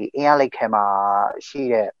ဒီအင်းရလိတ်ခဲမှာ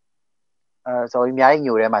ရှိတဲ့ဆိုပြီးအများကြီး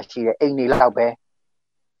ညိုထဲမှာရှိတဲ့အိမ်တွေလောက်ပဲ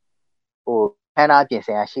ခန်းသားပြင်ဆ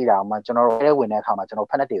င်ရရှိတာမှကျွန်တော်တို့အဲ့ဝင်တဲ့အခါမှာ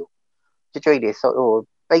ကျွန်တော်ဖက်နှက်တွေကိုကြွကြွ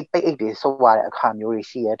တွေပိတ်အိတ်တွေစိုးရတဲ့အခါမျိုး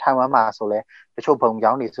တွေရှိရဲထိုင်ဝမ်မှာဆိုလဲတချို့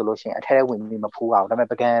ဘုံကြောင်းတွေဆိုလို့ရှိရင်အထက်ထဲဝင်ပြီးမဖူးအောင်ဒါပေ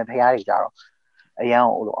မဲ့ပကံဖျားတွေကြတော့အ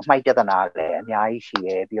ရန်အမိုက်ပြဿနာလည်းအများကြီးရှိ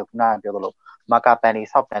ရဲပြီးတော့ခုနကပြောသလိုမာကာပန်တွေ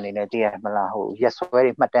ဆော့ပန်တွေနဲ့တည့်ရမလားရက်ဆွဲ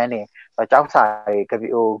တွေမှတ်တမ်းတွေကြောက်စာ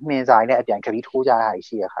တွေမှင်စာတွေနဲ့အပြန်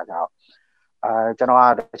ကပြီးထိုးကြတာရှိရခါကြတော့ကျွန်တော်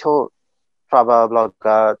ကတချို့ travel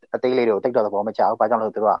blogger အသေးလေးတွေကိုတိတ်တော့သဘောမကျဘူးဘာကြောင့်လဲ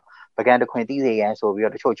ဆိုတော့ပကံတခွင်တီးစေရန်ဆိုပြီး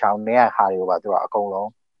တော့တချို့ချောင်းတွေကဟာတွေကိုပါသူကအကုန်လုံး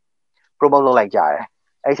promote လုပ်လိုက်ကြတယ်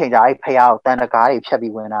အဲ့ချိန်ကျအဲ့ဖျားကိုတန်တကားတွေဖြတ်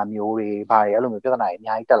ပြီးဝင်တာမျိုးတွေပါတယ်အဲ့လိုမျိုးပြဿနာတွေအ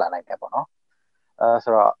များကြီးတက်လာနိုင်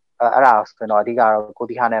တယ်ပေါ့နော်ဆိုတော့အဲ့ဒါဆိုတော့အဓိကတော့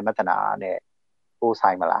ကိုတိခါနဲ့မတနာ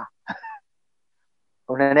နဲ့ပို့ဆိုင်မလား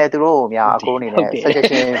နည်းနည်းသူတို့များအကိုအနေနဲ့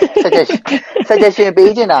suggestion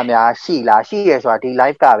ပေးချင်တာများရှိလားရှိရဆိုတာဒီ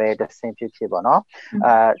live ကပဲတစ်ဆင့်ဖြစ်ပေါ့နော်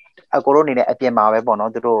အကိုတို့အနေနဲ့အပြင်မှာပဲပေါ့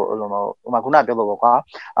နော်သူတို့ဟိုမှာခုနပြောလို့ပေါ့ကွာ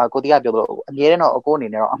ကိုတိကပြောလို့အမြဲတမ်းတော့အကို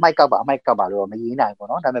အနေနဲ့တော့အမိုက်ကောက်ပါလို့မရေးနိုင်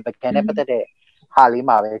ဘူးနော်ဒါပေမဲ့ပကံနဲ့ပတ်သက်တဲ့ဟာလေး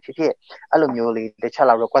မှာပဲဖြစ်အဲ့လိုမျိုးလေးတစ်ချက်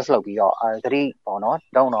လောက် request လုပ်ပြီးတော့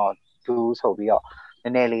သတိပေါ့နော်တော့သူဆိုပြီးတော့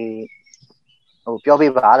နည်းနည်း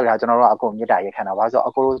လေးပြောပြပါလို့ဒါကျွန်တော်တို့အကုန်မြစ်တာရခံတာပါ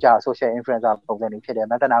ဆိုတော့အကိုတို့ကြာ social influencer ပုံစံတွေဖြစ်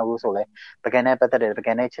တယ်မတနာဘူးဆိုလဲပကံနဲ့ပတ်သက်တဲ့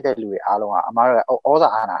ပကံနဲ့ချစ်တဲ့လူတွေအားလုံးကအမားတို့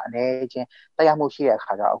ဩဇာအာဏာအနေချင်းတရားမှုရှိတဲ့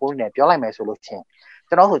အခါကျတော့အကိုနဲ့ပြောလိုက်မယ်ဆိုလို့ချင်း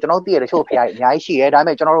ကျွန်တော်သိရတဲ့ချို့ဖရားအများကြီးရှိ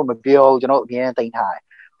တယ်ဒါပေမဲ့ကျွန်တော်တို့မပြောဘူးကျွန်တော်အမြင်နဲ့တင်ထား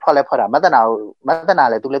တယ်ဖွက်တာမ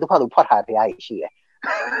တနာလဲသူလည်းသူဖွက်ထားဖရားကြီးရှိတယ်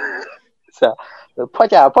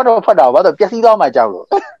ဆိုဖွက်တာဘာလို့ပျက်စီးသွားမှကြောက်လို့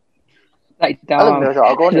လိုက်တောင်းမယ်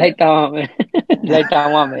ဆိုတော့အကိုလိုက်တောင်း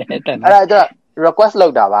မယ်အဲ့ဒါကျ request လု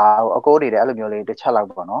ပ်တာပါအကိုတွေလည်းအဲ့လိုမျိုးလေးတစ်ချက်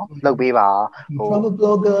လောက်ပေါ့နော်လုပ်ပေးပါ travel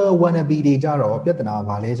blogger wannabe တွေကြတော့ပြဿနာ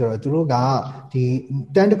ပါလဲဆိုတော့သူတို့ကဒီ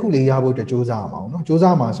တန်းတစ်ခုလေးရဖို့အတွက်စူးစမ်းအောင်နော်စူးစ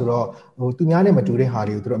မ်းမှာဆိုတော့သူများနဲ့မတူတဲ့ဟာ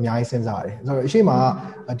တွေကိုသူတို့အများကြီးစဉ်းစားတယ်ဆိုတော့အရှိ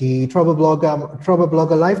မဒီ travel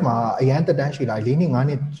blogger life မှာအရန်တက်တန်းရှိလာ4နှစ်5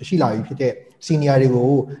နှစ်ရှိလာပြီဖြစ်တဲ့ senior တွေကို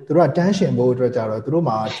သူတို့ကတန်းရှင်ဖို့အတွက်ကြတော့သူတို့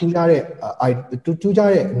မှာထူးခြား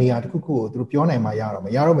တဲ့နေရာတစ်ခုခုကိုသူတို့ပြောနိုင်မှ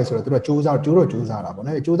ရတော့မယ်ဆိုတော့သူတို့စူးစမ်းတာပေါ့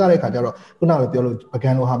နော်စူးစမ်းတဲ့ခါကျတော့ခုနကပြောလို့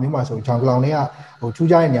ပကံလိုဟာမျိုးမှာဆိုဂျောင်ကလောင်တွေကထူး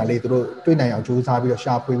ခြားတဲ့နေရာလေးသူတို့တွေ့နိုင်အောင်စူးစ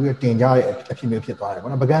မ်းပြီးတော့ရှာဖွေပြီးတော့တင်ကြတဲ့အဖြစ်မျိုးဖြစ်သွားတယ်ပေါ့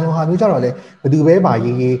နော်ပကံလိုဟာမျိုးကြတော့လေဘယ်သူပဲပါ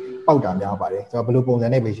ရေးပေါက်တာများပါတယ်ဆိုတော့ဘယ်လို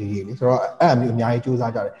ပုံစံနဲ့ပဲရေးလေဆိုတော့အဲ့အမျိုးအများကြီးစူးစ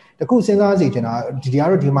မ်းကြတယ်တခုစဉ်းစားစီချင်တာဒီ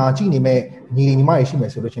ကတော့ဒီမှာကြည့်နေမဲ့ညီမတွေရှိမယ်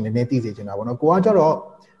ဆိုလို့ရှိရင်လည်းသိစေချင်တာပေါ့နော်ကို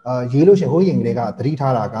ကကြတော့ရေးလို့ရှင်ဟိုးရင်ကလေးက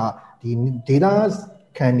သတိထားတာကဒီ data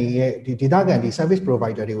ခံနေရဲ့ဒီ data ခံဒီ service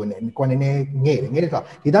provider တွေကိုကိုယ်နည်းနည်းငဲ့တဲ့အခါ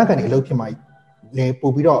data ခံနေ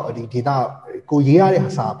အလုပ်ဖြစ်မှလေပို့ပြီးတော့ဒီ data ကိုရေးရတဲ့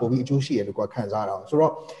စာပို့ပြီးအကျိုးရှိတယ်လို့ကိုယ်ခံစားတာ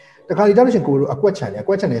ဆိုတော့တခါလေကြောက်လို့ရှင်ကိုအကွက်ချန်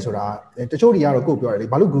တယ်ဆိုတာတချို့တွေကတော့ကိုယ်ပြောတယ်လေ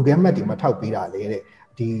ဘာလို့ Google Map တွေမထောက်ပေးတာလဲ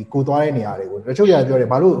တဲ့ဒီကိုသွားတဲ့နေရာတွေကိုတချို့တွေကပြောတယ်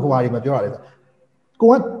ဘာလို့ဟိုဟာတွေမပြောရလဲဆိုကို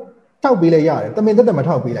ကထောက်ပေးလိုက်ရတယ်တမင်သက်မ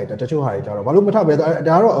ထောက်ပေးလိုက်တာတချို့ဟာတွေကြတော့ဘာလို့မထောက်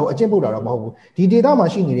ပေးဒါတော့အကျင့်ပုတ်တာတော့မဟုတ်ဘူးဒီ data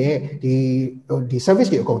မှာရှိနေတဲ့ဒီ service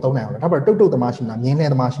တွေအကုန်သုံးနိုင်အောင်လားဒါပေမဲ့တုတ်သမားရှိမှာမြ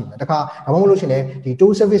င်းလဲသမားရှိမှာတခါဘာမှမလို့ရှင်လဲဒီ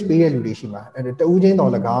tour service ပေးတဲ့လူတွေရှိမှာတဦးချင်းတော်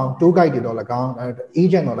၎င်း tour guide တွေတော်၎င်း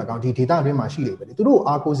agent တော်၎င်းဒီ data အတွင်းမှာရှိလေပဲလေသူတို့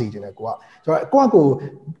အားကိုးစီခြင်းနဲ့ကိုကဆိုတော့ကို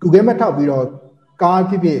Google Map ထောက်ပြီးတော့ကား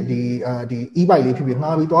ဖြစ်ဒီ e-bike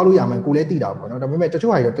လေးဖြစ်ငှားပြီးသွားလို့ရမှန်းကိုလည်းသိတာပေါ့နော်ဒါပေမဲ့တ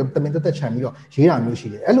ချို့ဟာတွေတမင်သက်ချန်ပြီးတော့ရေးတာမျိုးရှိ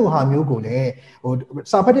တယ်အဲ့လိုဟာမျိုးကိုလ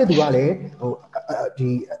ည်းစာဖတ်တဲ့သူကလည်းဒီ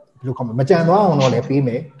ဘယ်လိုခေါ်မကြံသွားအောင်တော့လည်းပေး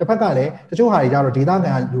မယ်တစ်ဖက်ကလည်းတချို့ဟာတွေကြတော့ဒေသ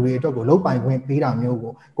ခံလူတွေအတွက်ကိုလုံးပိုင်ခွင့်ပေးတာ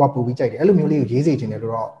မျိုးကိုကိုကပို့ပြီးကြိုက်တယ်အဲ့လိုမျိုးလေးကိုရေးစေချင်တယ်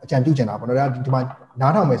လို့တော့အကြံပြုချင်တာပေါ့နော်ဒါဒီမှာ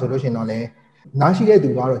နားထောင်မယ်ဆိုလို့ရှိရင်တော့လည်းနားရှိ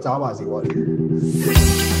တဲ့သူကတော့ကြားပါစေပေါ့လေ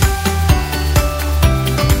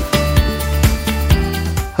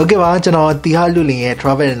ဟုတ်ကဲ့ပါကျွန်တော်တီဟာလူလင်ရဲ့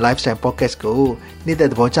Travel and Lifestyle Podcast ကိုနေ့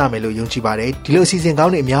သက်သဘောကျမယ်လို့ယုံကြည်ပါတယ်ဒီလိုအစီအစဉ်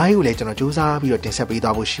ကောင်းတွေအများကြီးကိုလည်းကျွန်တော်စူးစမ်းပြီးတော့တင်ဆက်ပေး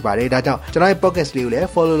သွားဖို့ရှိပါတယ်ဒါကြောင့်ကျွန်တော်ရဲ့ Podcast လေးကိုလည်း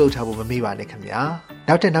follow လုပ်ထားဖို့မမေ့ပါနဲ့ခင်ဗျာ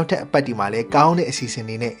နောက်ထပ်အပတ်ဒီမှာလည်းကောင်းတဲ့အစီအ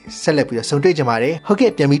စဉ်တွေနဲ့ဆက်လက်ပြီးတော့ဆုံတွေ့ကြပါ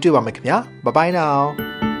မယ်ဟုတ်ကဲ့ပြန်ပြီးတွေ့ပါမယ်ခင်ဗျာ Bye bye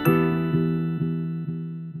now